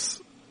course, yes.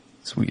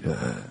 Sweet.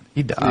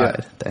 He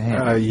died.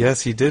 Damn.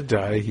 Yes, he did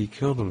die. He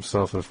killed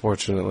himself,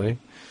 unfortunately.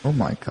 Oh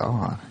my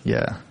god.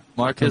 Yeah.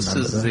 Marcus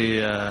is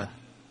the,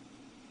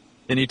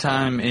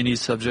 anytime any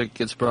subject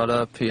gets brought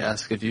up, he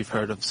asks if you've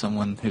heard of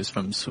someone who's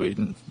from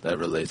Sweden that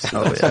relates to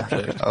that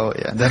subject. Oh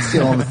yeah. That's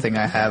the only thing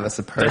I have as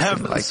a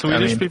person.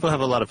 Swedish people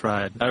have a lot of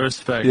pride. I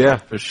respect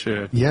that for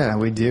sure. Yeah,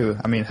 we do.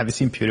 I mean, have you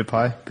seen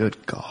PewDiePie?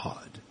 Good God.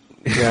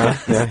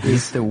 Yeah.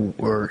 He's the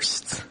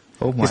worst.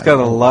 Oh my He's got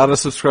a lot of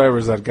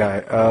subscribers, that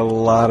guy. A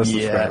lot of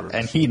subscribers. Yeah,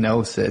 and he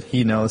knows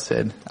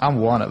it. I'm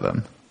one of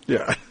them.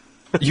 Yeah.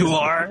 You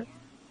are?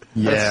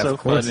 Yeah, That's so of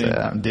course funny.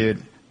 I am,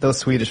 dude. Those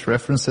Swedish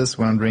references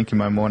when I'm drinking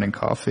my morning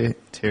coffee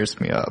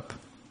tears me up.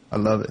 I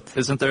love it.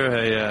 Isn't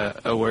there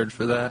a word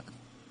for that?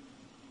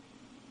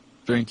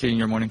 Drinking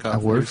your morning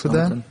coffee. A word for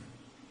that?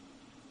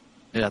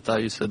 Yeah, I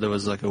thought you said there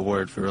was like a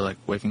word for like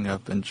waking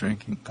up and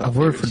drinking coffee. A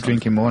word for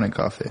drinking morning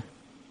coffee.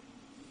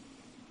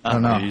 I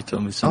don't know. You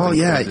told me something. Oh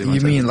yeah, crazy you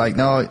mean like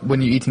no,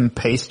 when you're eating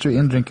pastry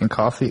and drinking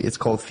coffee, it's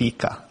called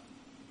fika.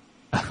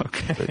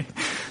 Okay.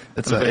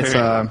 It's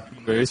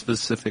very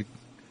specific.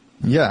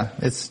 Yeah,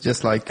 it's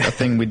just like a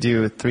thing we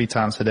do 3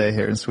 times a day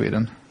here in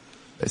Sweden.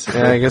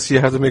 Basically. Yeah, I guess you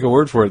have to make a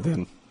word for it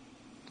then.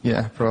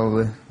 Yeah,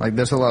 probably. Like,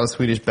 there's a lot of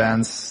Swedish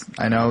bands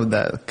I know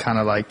that kind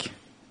of like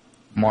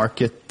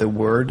market the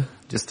word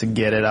just to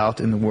get it out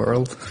in the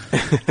world,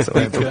 so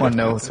everyone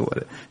knows what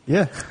it.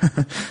 Yeah.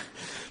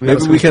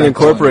 Maybe we can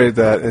incorporate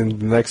that in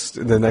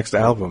the next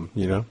album.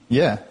 You know?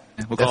 Yeah.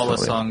 We'll call the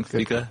song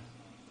Fika.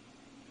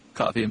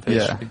 Coffee and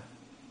pastry.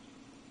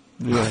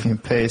 Coffee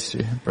and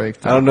pastry.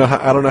 Break. I don't know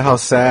how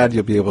sad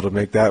you'll be able to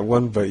make that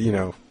one, but you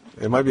know,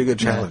 it might be a good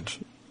challenge.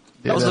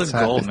 Yeah, that was a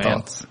goal,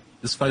 man.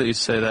 It's funny that you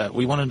say that.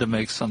 We wanted to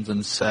make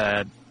something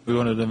sad. We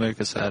wanted to make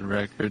a sad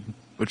record,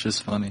 which is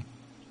funny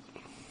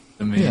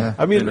to me. Yeah.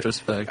 I mean, in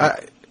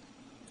retrospect.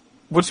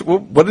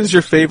 What is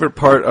your favorite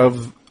part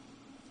of?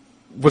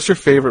 What's your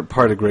favorite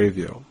part of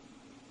Greyview?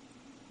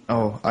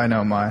 Oh, I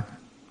know mine.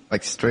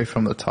 Like straight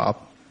from the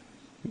top.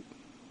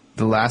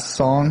 The last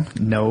song,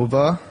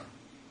 Nova.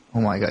 Oh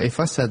my god!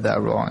 If I said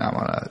that wrong, I'm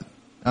gonna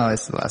Oh,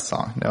 it's the last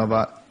song. No,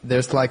 but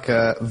there's like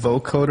a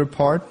vocoder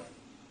part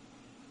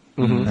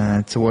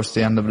towards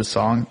the end of the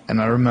song,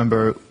 and I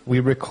remember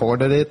we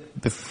recorded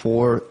it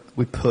before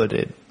we put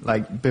it,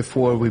 like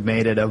before we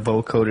made it a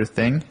vocoder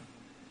thing.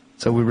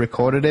 So we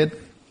recorded it,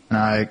 and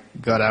I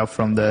got out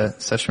from the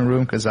session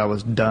room because I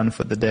was done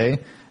for the day,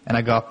 and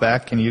I got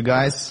back, and you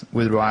guys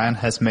with Ryan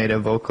has made a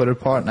vocoder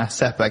part, and I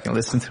sat back and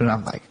listened to it, and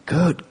I'm like,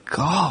 good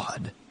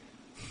God,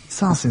 it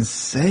sounds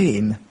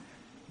insane. And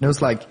it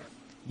was like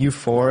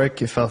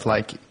euphoric. It felt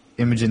like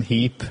Imogen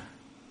Heap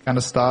kind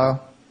of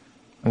style.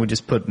 And we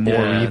just put more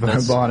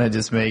reverb on it,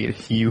 just make it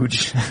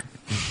huge.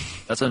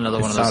 That's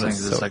another one of those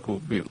things. It's like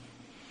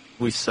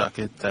we suck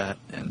at that,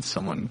 and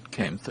someone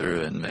came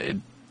through and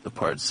made the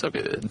part so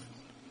good.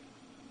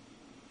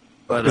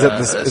 But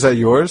is that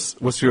yours?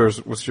 What's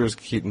yours,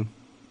 Keaton?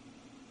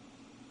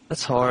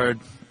 That's hard.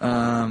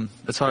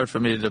 It's hard for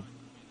me to.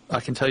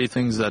 I can tell you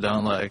things I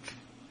don't like.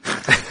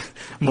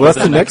 Well,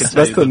 that's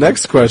the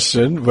next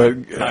question, but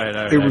all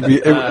right.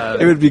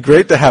 It would be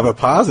great to have a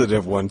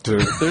positive one to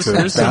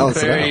balance it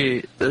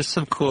out. There's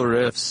some cool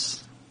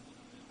riffs.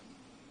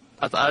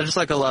 I just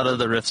like a lot of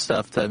the riff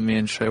stuff that me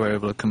and Trey were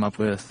able to come up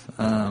with.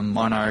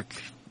 Monarch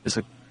is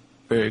a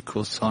very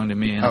cool song to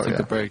me, and I think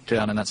the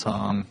breakdown in that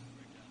song,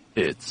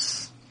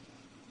 it's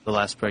the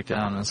last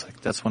breakdown. It's like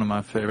that's one of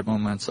my favorite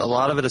moments. A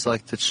lot of it is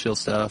like the chill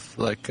stuff,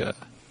 like the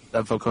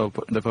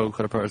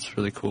vocoder part's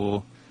really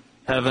cool.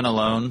 Heaven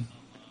Alone,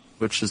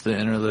 which is the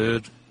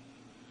interlude,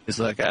 is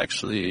like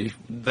actually,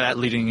 that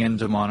leading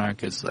into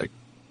Monarch is like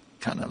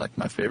kind of like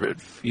my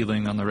favorite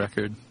feeling on the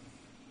record.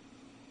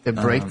 The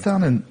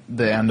breakdown in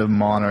the end of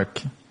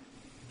Monarch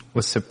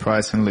was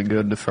surprisingly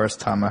good the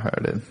first time I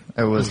heard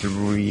it. It was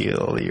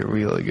really,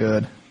 really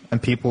good. And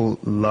people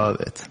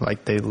love it.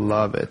 Like, they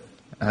love it.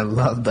 I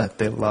love that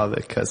they love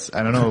it, because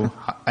I don't know,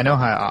 I know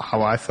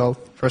how I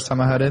felt first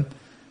time I heard it.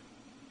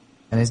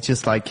 And it's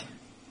just like, I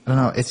don't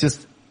know, it's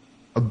just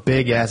a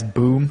big-ass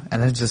boom,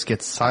 and then it just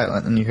gets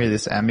silent, and you hear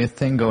this ambient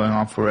thing going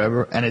on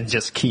forever, and it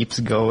just keeps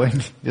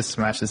going, just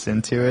smashes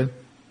into it.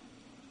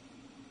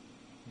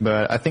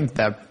 But I think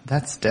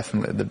that's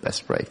definitely the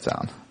best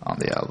breakdown on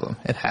the album.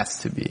 It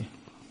has to be.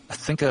 I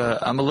think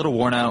I'm a little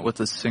worn out with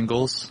the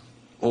singles,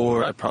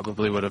 or I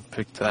probably would have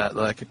picked that,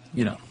 like,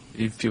 you know,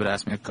 if you would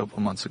ask me a couple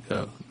months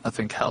ago. I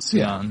think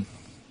Halcyon's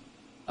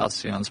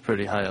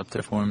pretty high up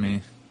there for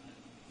me.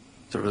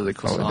 It's a really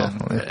cool song.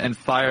 Definitely. And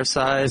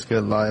Fireside, it's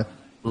good live.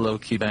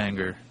 Low-key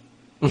banger.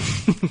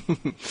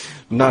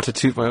 Not to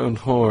toot my own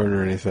horn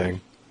or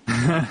anything.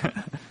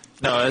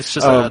 No, it's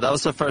just that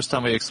was the first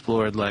time we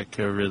explored like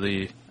a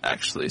really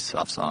actually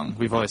soft song.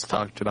 We've always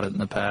talked about it in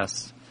the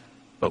past,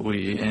 but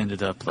we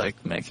ended up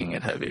like making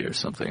it heavy or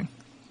something.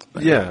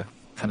 But yeah,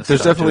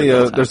 there's definitely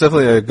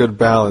a good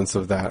balance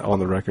of that on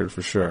the record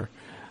for sure.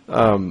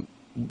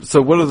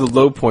 So, what are the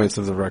low points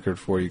of the record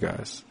for you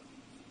guys?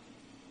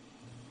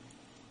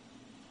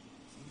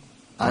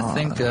 I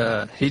think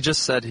he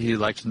just said he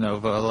liked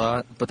Nova a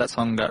lot, but that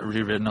song got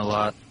rewritten a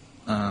lot,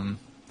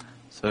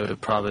 so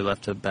it probably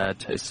left a bad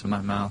taste in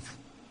my mouth.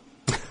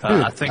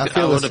 I think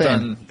I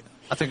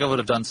would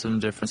have done some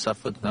different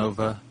stuff with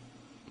Nova.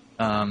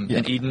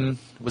 And Eden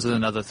was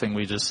another thing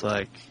we just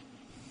like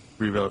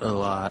rewrote a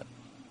lot,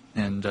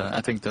 and I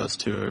think those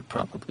two are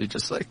probably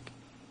just like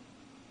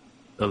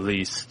the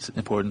least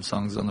important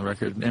songs on the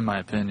record, in my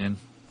opinion.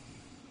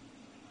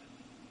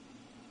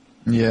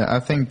 Yeah, I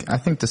think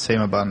the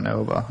same about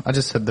Nova. I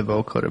just said the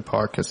vocoder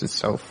part because it's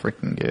so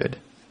freaking good.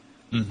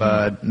 Mm-hmm.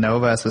 But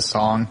Nova as a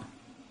song,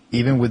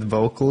 even with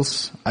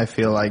vocals, I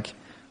feel like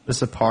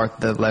there's a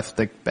part that left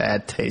a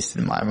bad taste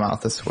in my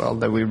mouth as well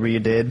that we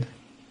redid.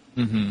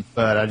 Mm-hmm.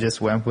 But I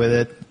just went with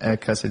it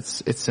because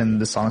it's in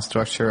the song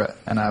structure,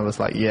 and I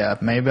was like, yeah,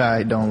 maybe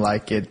I don't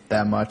like it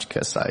that much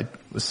because I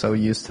was so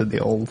used to the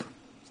old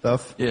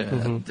stuff.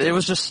 Yeah, It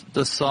was just,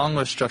 the song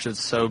was structured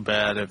so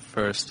bad at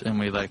first, and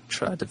we like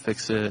tried to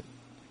fix it.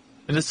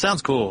 And it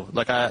sounds cool.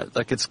 Like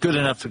it's good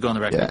enough to go on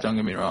the record. Yeah. Don't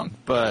get me wrong,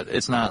 but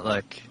it's not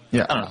like I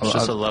don't know. It's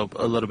just a little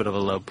bit of a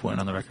low point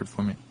on the record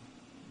for me.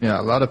 Yeah,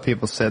 a lot of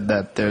people said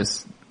that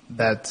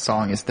that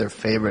song is their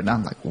favorite, and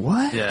I'm like,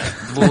 what? Yeah,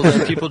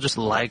 well, people just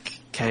like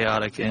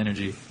chaotic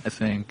energy, I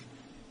think.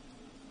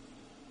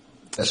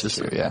 That's just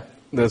true. Yeah,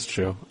 that's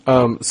true.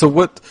 So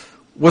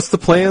what's the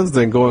plans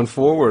then going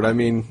forward? I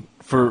mean,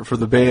 for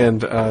the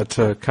band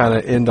to kind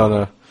of end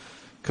on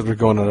because we're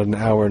going on an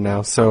hour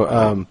now.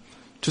 So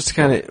just to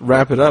kind of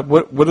wrap it up,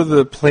 what are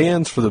the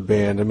plans for the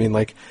band? I mean,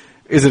 like,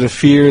 is it a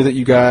fear that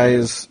you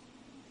guys,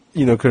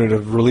 could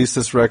have released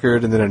this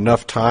record and then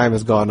enough time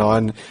has gone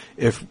on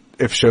if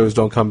shows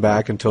don't come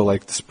back until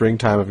like the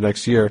springtime of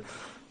next year,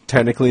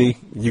 technically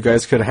you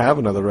guys could have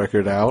another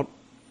record out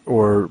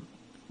or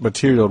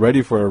material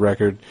ready for a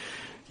record.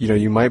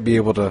 You might be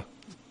able to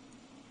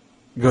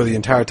go the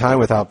entire time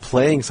without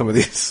playing some of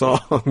these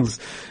songs.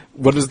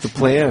 What is the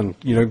plan,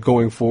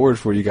 going forward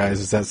for you guys?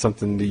 Is that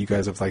something that you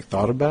guys have like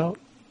thought about?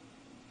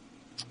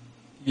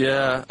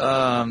 Yeah,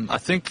 I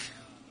think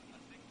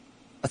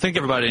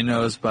everybody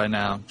knows by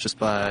now, just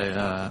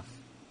by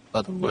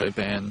by the way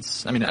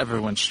bands, I mean,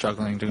 everyone's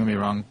struggling, don't get me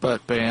wrong,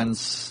 but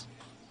bands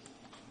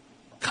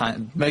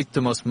make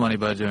the most money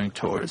by doing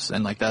tours,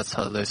 and like that's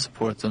how they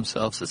support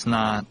themselves. It's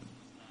not,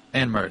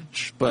 and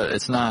merch, but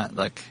it's not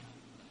like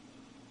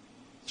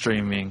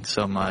streaming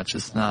so much.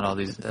 It's not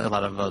a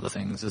lot of other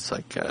things. It's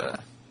like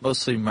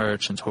mostly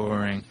merch and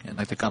touring, and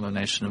like the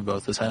combination of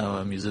both is how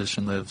a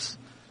musician lives.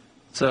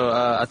 So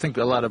I think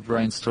a lot of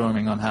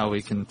brainstorming on how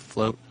we can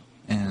float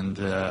and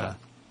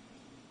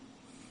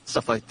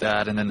stuff like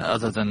that. And then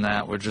other than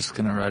that, we're just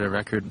gonna write a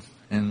record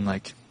and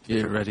like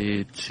get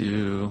ready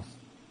to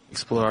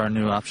explore our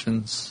new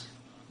options.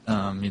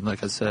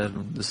 Like I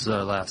said, this is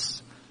our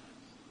last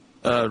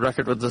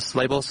record with this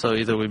label, so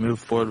either we move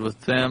forward with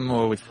them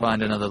or we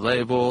find another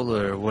label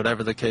or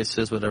whatever the case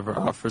is, whatever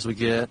offers we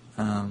get.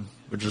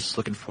 We're just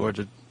looking forward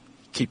to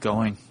keep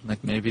going,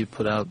 like maybe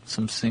put out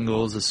some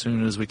singles as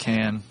soon as we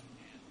can.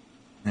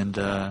 And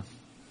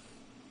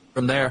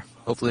from there,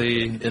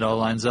 hopefully it all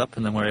lines up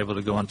and then we're able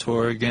to go on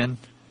tour again.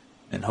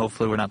 And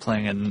hopefully we're not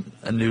playing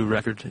a new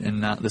record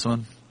in not this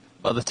one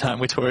by the time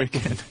we tour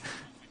again.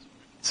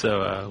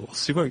 So we'll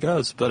see where it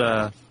goes.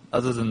 But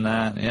other than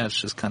that, yeah, it's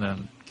just kind of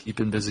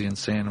keeping busy and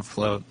staying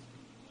afloat.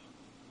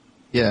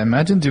 Yeah,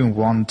 imagine doing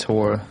one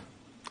tour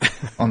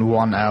on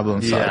one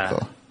album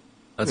cycle.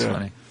 That's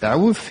funny. That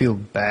would feel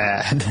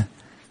bad.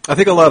 I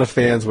think a lot of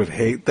fans would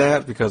hate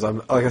that because,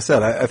 like I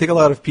said, I think a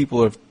lot of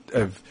people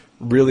have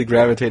really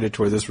gravitated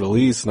toward this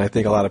release, and I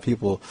think a lot of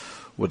people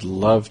would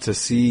love to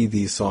see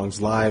these songs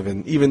live.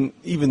 And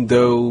even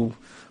though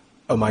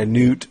a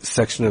minute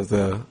section of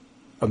the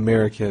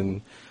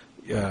American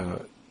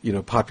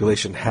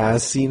population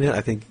has seen it,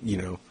 I think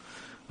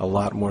a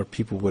lot more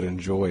people would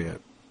enjoy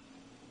it.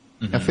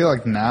 Mm-hmm. I feel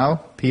like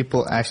now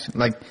people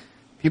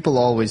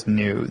always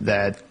knew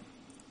that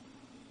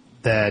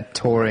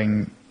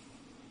touring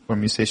for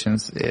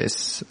musicians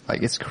is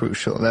like it's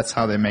crucial. That's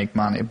how they make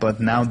money. But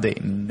now they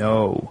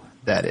know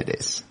that it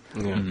is.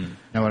 Yeah. Mm-hmm. You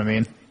know what I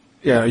mean?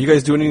 Yeah. Are you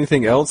guys doing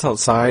anything else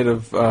outside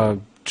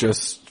of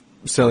just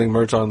selling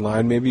merch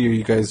online? Maybe are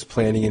you guys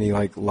planning any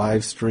like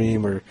live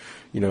stream or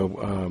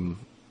kind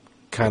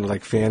of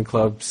like fan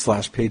club /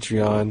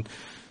 Patreon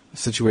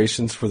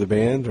situations for the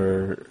band,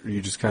 or are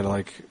you just kind of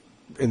like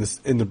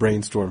in the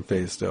brainstorm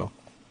phase still?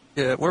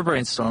 Yeah, we're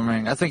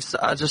brainstorming. I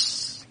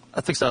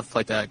think stuff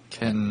like that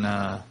can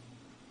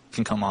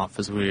come off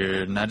as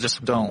weird, and I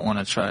just don't want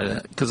to try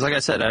to, because like I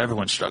said,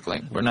 everyone's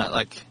struggling. We're not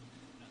like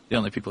the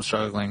only people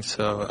struggling,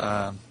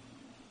 so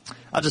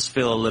I just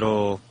feel a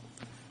little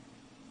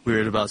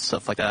weird about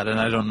stuff like that, and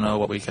I don't know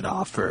what we could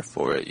offer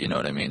for it, you know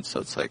what I mean?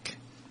 So it's like,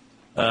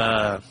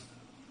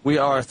 we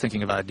are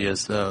thinking of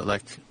ideas though,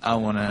 like I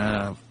want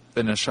to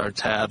finish our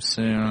tabs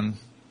soon.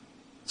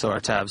 So our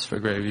tabs for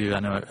Greyview, I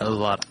know a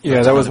lot.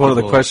 Yeah, that was one of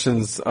the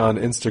questions on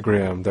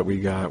Instagram that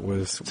we got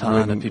was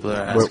people are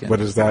asking.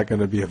 What is that going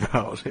to be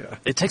about? Yeah,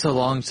 it takes a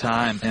long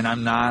time, and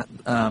I'm not.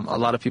 A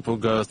lot of people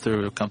go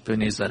through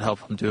companies that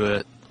help them do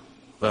it,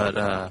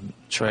 but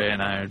Trey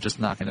and I are just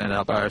knocking it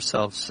out by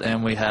ourselves.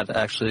 And we had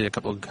actually a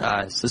couple of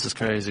guys. This is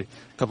crazy.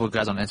 A couple of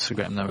guys on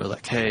Instagram that were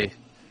like, "Hey,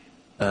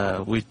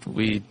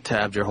 we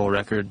tabbed your whole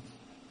record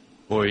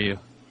for you.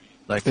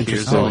 Like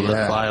here's all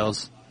the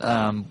files."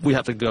 We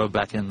have to go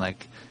back and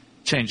like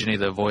change any of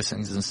the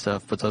voicings and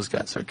stuff, but those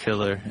guys are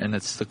killer, and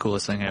it's the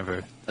coolest thing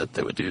ever that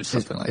they would do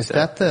something like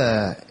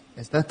that.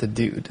 Is that the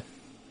dude?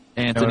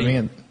 Anthony? You know what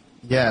I mean?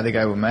 Yeah, the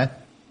guy we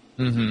met.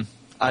 Mm-hmm.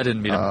 I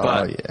didn't meet him,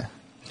 yeah.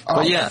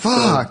 But yeah.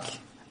 Fuck! So,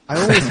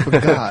 I always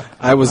forgot.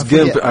 I was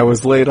gimped. I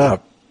was laid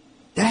up.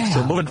 Damn.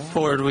 So moving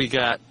forward, we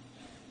got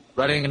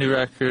writing a new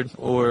record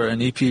or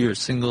an EP or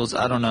singles.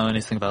 I don't know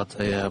anything about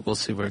that yet. We'll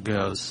see where it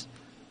goes.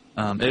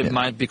 It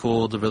might be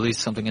cool to release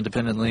something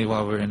independently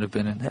while we're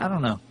independent. I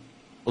don't know.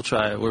 We'll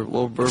try it. We're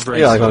brainstorming.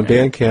 Yeah, like on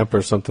Bandcamp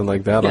or something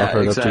like that. Yeah, offer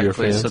it exactly. Up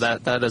to your fans. So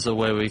that is a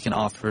way we can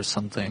offer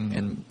something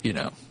and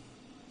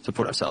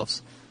support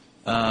ourselves.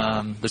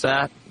 There's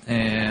that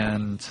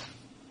and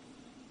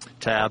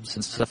tabs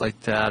and stuff like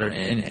that.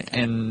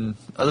 And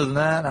other than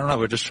that, I don't know.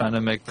 We're just trying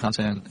to make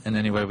content in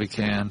any way we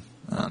can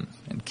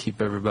and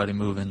keep everybody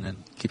moving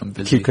and keep them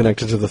busy. Keep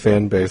connected to the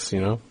fan base,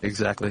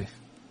 Exactly.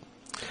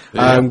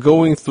 Yeah. I'm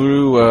going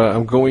through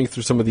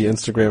some of the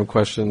Instagram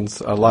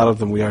questions. A lot of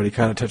them we already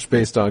kind of touched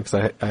base on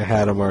because I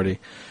had them already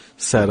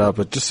set up.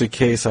 But just in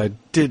case I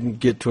didn't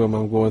get to them,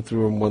 I'm going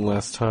through them one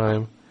last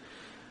time.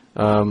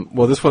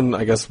 Well, this one,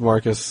 I guess,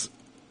 Marcus,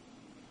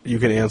 you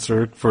can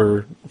answer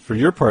for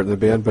your part in the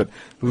band. But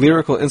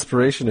lyrical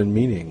inspiration and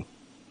meaning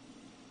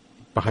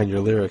behind your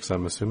lyrics,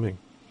 I'm assuming.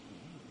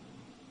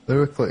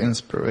 Lyrical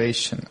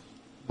inspiration.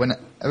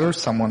 Whenever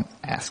someone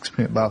asks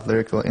me about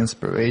lyrical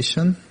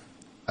inspiration,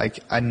 like,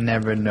 I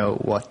never know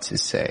what to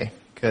say,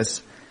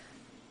 because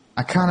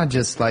I kind of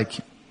just, like,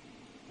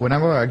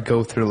 whenever I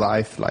go through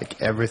life,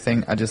 like,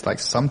 everything,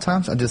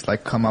 sometimes I just,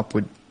 like, come up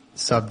with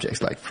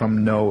subjects, like,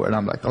 from nowhere, and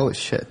I'm like, holy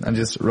shit, and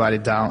just write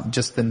it down,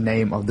 just the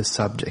name of the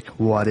subject,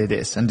 what it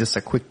is, and just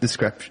a quick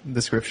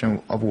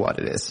description of what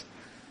it is.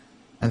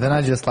 And then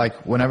I just,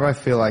 like, whenever I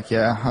feel like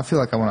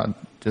I want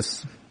to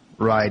just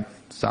write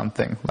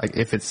something. Like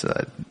if it's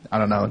I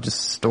don't know,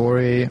 just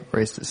story or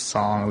it's the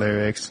song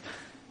lyrics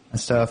and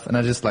stuff. And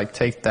I just like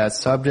take that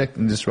subject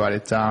and just write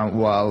it down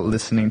while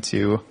listening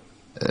to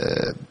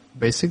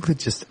basically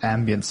just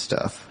ambient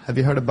stuff. Have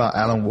you heard about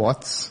Alan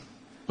Watts?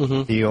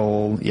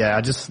 Mm-hmm.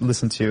 I just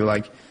listen to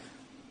like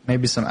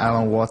maybe some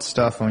Alan Watts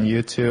stuff on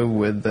YouTube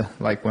with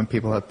like when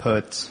people have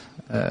put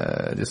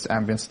just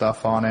ambient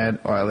stuff on it,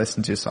 or I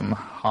listen to some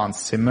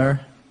Hans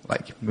Zimmer,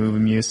 like movie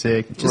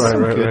music, just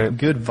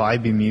good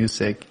vibey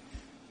music,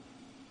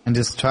 and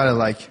just try to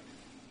like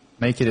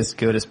make it as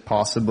good as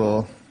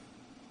possible.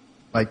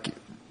 Like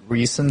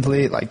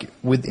recently, like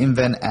with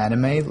Invent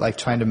Animate, like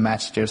trying to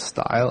match their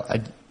style,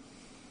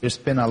 there's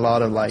been a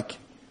lot of like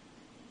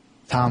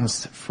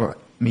times for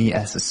me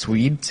as a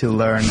Swede to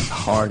learn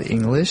hard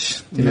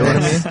English. Do you know what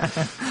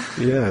I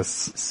mean?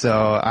 Yes.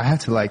 So I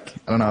have to like,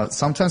 I don't know,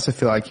 sometimes I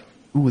feel like,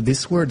 ooh,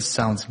 this word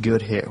sounds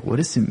good here. What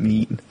does it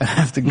mean? I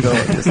have to go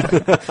and just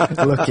like,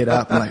 look it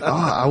up. I'm like, oh,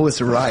 I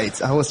was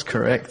right. I was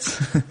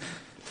correct.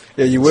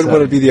 Yeah, you wouldn't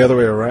want to be the other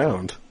way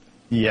around.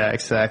 Yeah,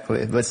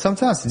 exactly. But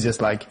sometimes it's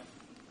just like,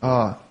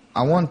 oh,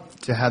 I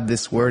want to have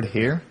this word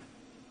here.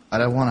 I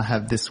don't want to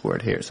have this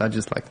word here. So I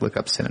just like look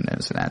up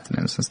synonyms and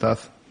antonyms and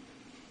stuff.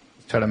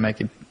 Try to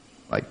make it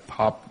like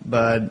pop.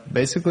 But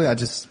basically I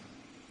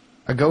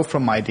go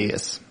from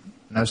ideas.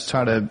 And I just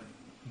try to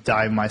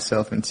dive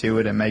myself into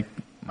it and make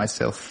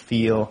myself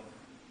feel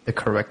the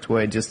correct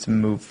way just to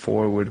move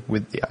forward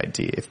with the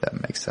idea, if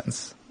that makes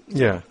sense.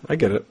 Yeah, I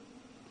get it.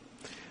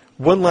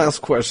 One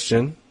last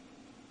question.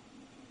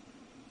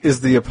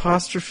 Is the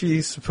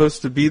apostrophe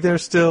supposed to be there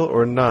still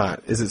or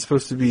not? Is it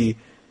supposed to be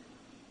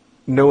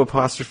no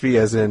apostrophe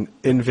as in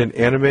invent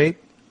animate?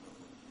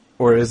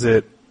 Or is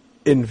it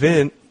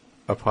invent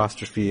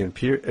apostrophe and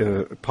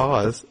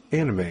pause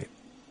animate?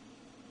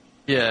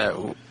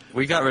 Yeah,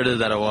 we got rid of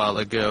that a while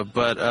ago,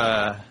 but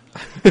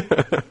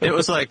it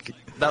was like,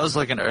 that was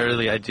like an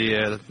early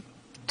idea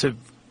to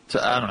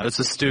I don't know, it's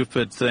a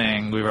stupid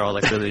thing. We were all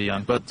like really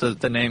young, but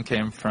the name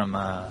came from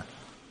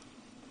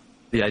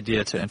the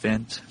idea to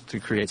invent, to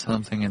create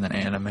something and then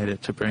animate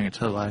it to bring it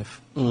to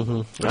life.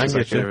 Mm-hmm. I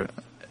get you.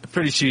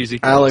 Pretty cheesy.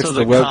 Alex, so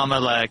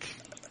the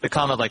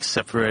comma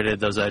separated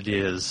those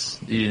ideas,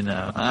 you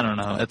know. I don't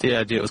know. At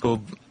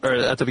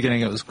the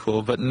beginning it was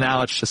cool, but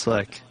now it's just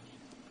like,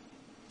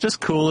 just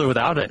cooler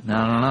without it.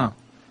 I don't know.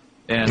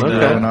 And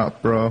growing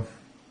up, bro.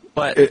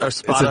 But our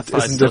Spotify it's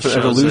a still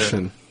different shows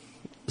evolution. it.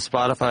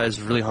 Spotify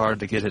is really hard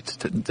to get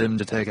them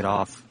to take it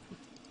off.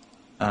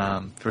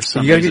 For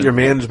some you gotta reason. get your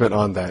management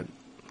on that.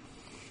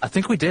 I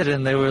think we did,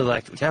 and they were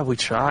like, "Yeah, we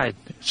tried."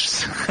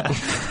 Just,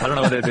 I don't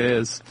know what it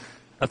is.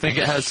 I think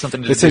it has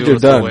something to do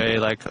with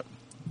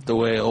the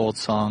way old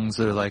songs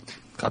are like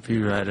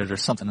copyrighted or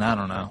something. I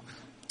don't know.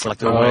 Or like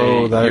the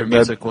way your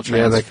music will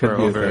transfer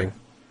over.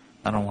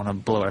 I don't want to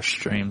blow our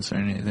streams or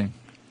anything.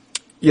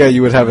 Yeah,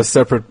 you would have a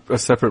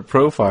separate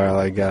profile,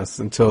 I guess,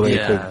 until they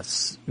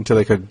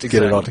could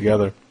get it all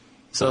together.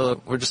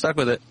 So we're just stuck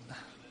with it,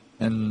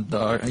 and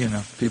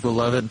people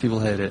love it and people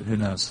hate it. Who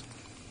knows?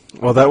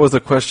 Well, that was a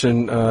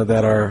question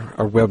that our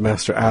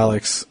webmaster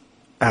Alex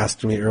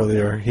asked me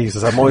earlier. He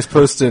says, "I'm always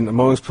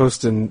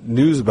posting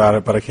news about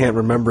it, but I can't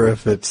remember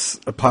if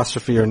it's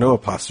apostrophe or no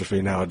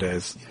apostrophe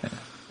nowadays." Yeah.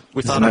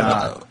 We thought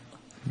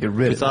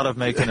of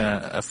making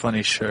a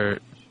funny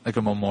shirt, like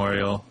a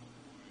memorial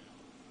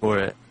for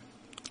it.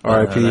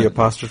 R.I.P.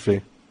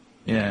 apostrophe.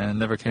 Yeah, and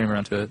never came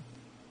around to it.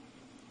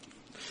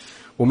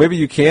 Well, maybe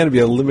you can be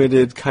a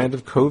limited kind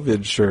of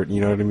COVID shirt, you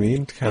know what I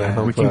mean? To kind of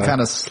help, we can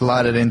kind of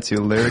slide it into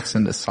lyrics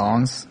in the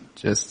songs,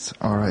 just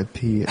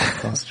R.I.P.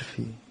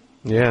 apostrophe.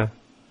 Yeah.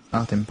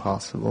 Not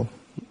impossible.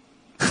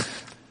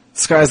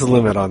 Sky's the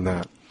limit on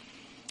that.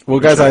 Well,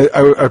 guys, I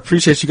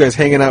appreciate you guys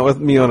hanging out with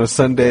me on a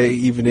Sunday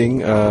evening.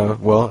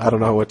 Well, I don't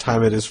know what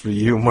time it is for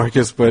you,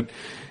 Marcus, but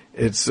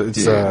it's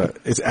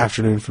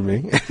afternoon for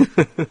me.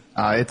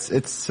 It's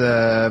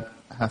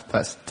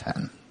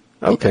 10:30.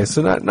 Okay,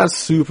 so not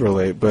super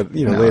late, but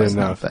late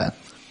enough. Not bad.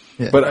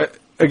 Yeah. But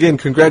again,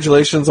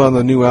 congratulations on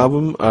the new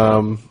album.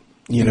 Thank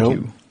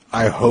you.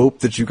 I hope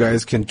that you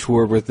guys can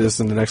tour with this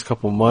in the next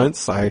couple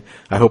months. I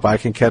hope I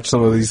can catch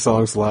some of these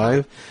songs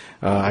live.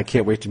 I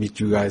can't wait to meet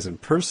you guys in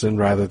person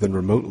rather than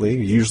remotely.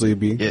 Usually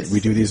we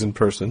do these in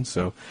person.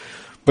 So,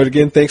 but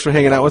again, thanks for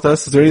hanging out with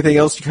us. Is there anything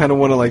else you kind of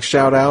want to like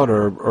shout out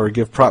or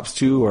give props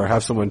to or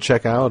have someone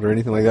check out or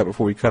anything like that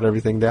before we cut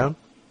everything down?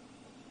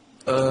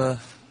 I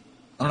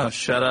don't know.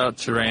 Shout out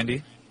to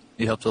Randy.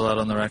 He helped a lot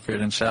on the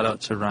record. And shout out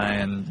to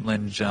Ryan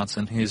Lynn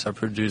Johnson. He's our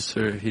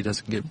producer. He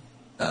doesn't get...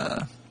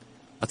 I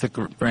think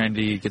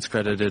Randy gets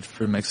credited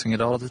for mixing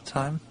it all the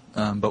time.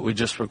 But we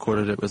just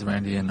recorded it with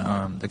Randy, and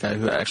the guy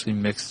who actually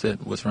mixed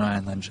it was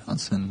Ryan Lynn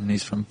Johnson. And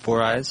he's from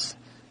Four Eyes.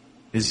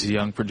 He's a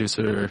young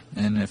producer,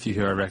 and if you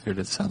hear our record,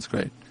 it sounds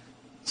great.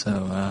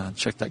 So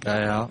check that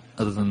guy out.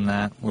 Other than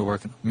that, we're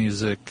working on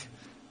music.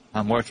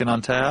 I'm working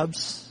on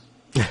tabs.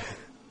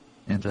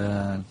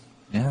 And...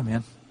 yeah,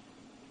 man.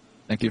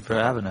 Thank you for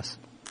having us.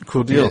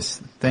 Cool deal. Yes,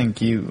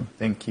 thank you.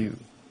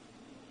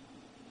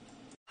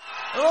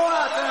 Hello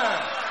out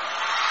there.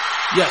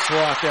 Yes, we're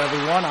out there,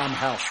 everyone. I'm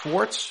Hal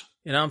Schwartz.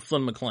 And I'm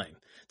Flynn McLean.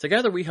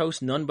 Together we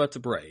host None But the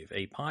Brave,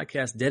 a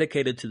podcast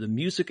dedicated to the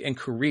music and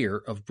career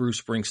of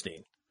Bruce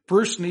Springsteen.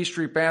 Bruce and E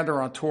Street Band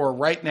are on tour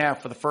right now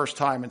for the first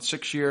time in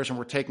 6 years, and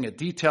we're taking a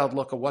detailed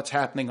look at what's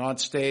happening on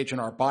stage in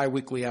our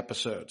bi-weekly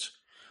episodes.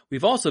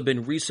 We've also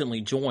been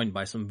recently joined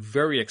by some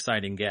very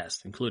exciting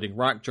guests, including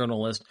rock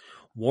journalist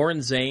Warren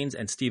Zanes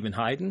and Stephen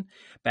Hyden,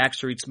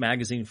 Backstreet's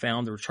Magazine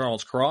founder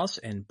Charles Cross,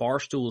 and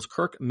Barstool's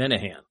Kirk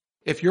Minahan.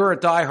 If you're a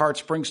diehard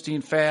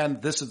Springsteen fan,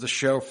 this is the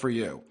show for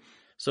you.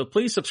 So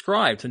please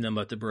subscribe to None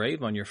But the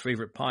Brave on your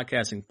favorite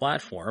podcasting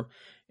platform,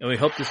 and we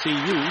hope to see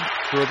you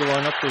further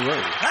on up the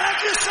road.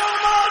 Thank you so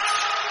much.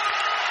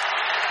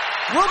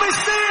 We'll be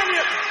seeing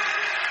you.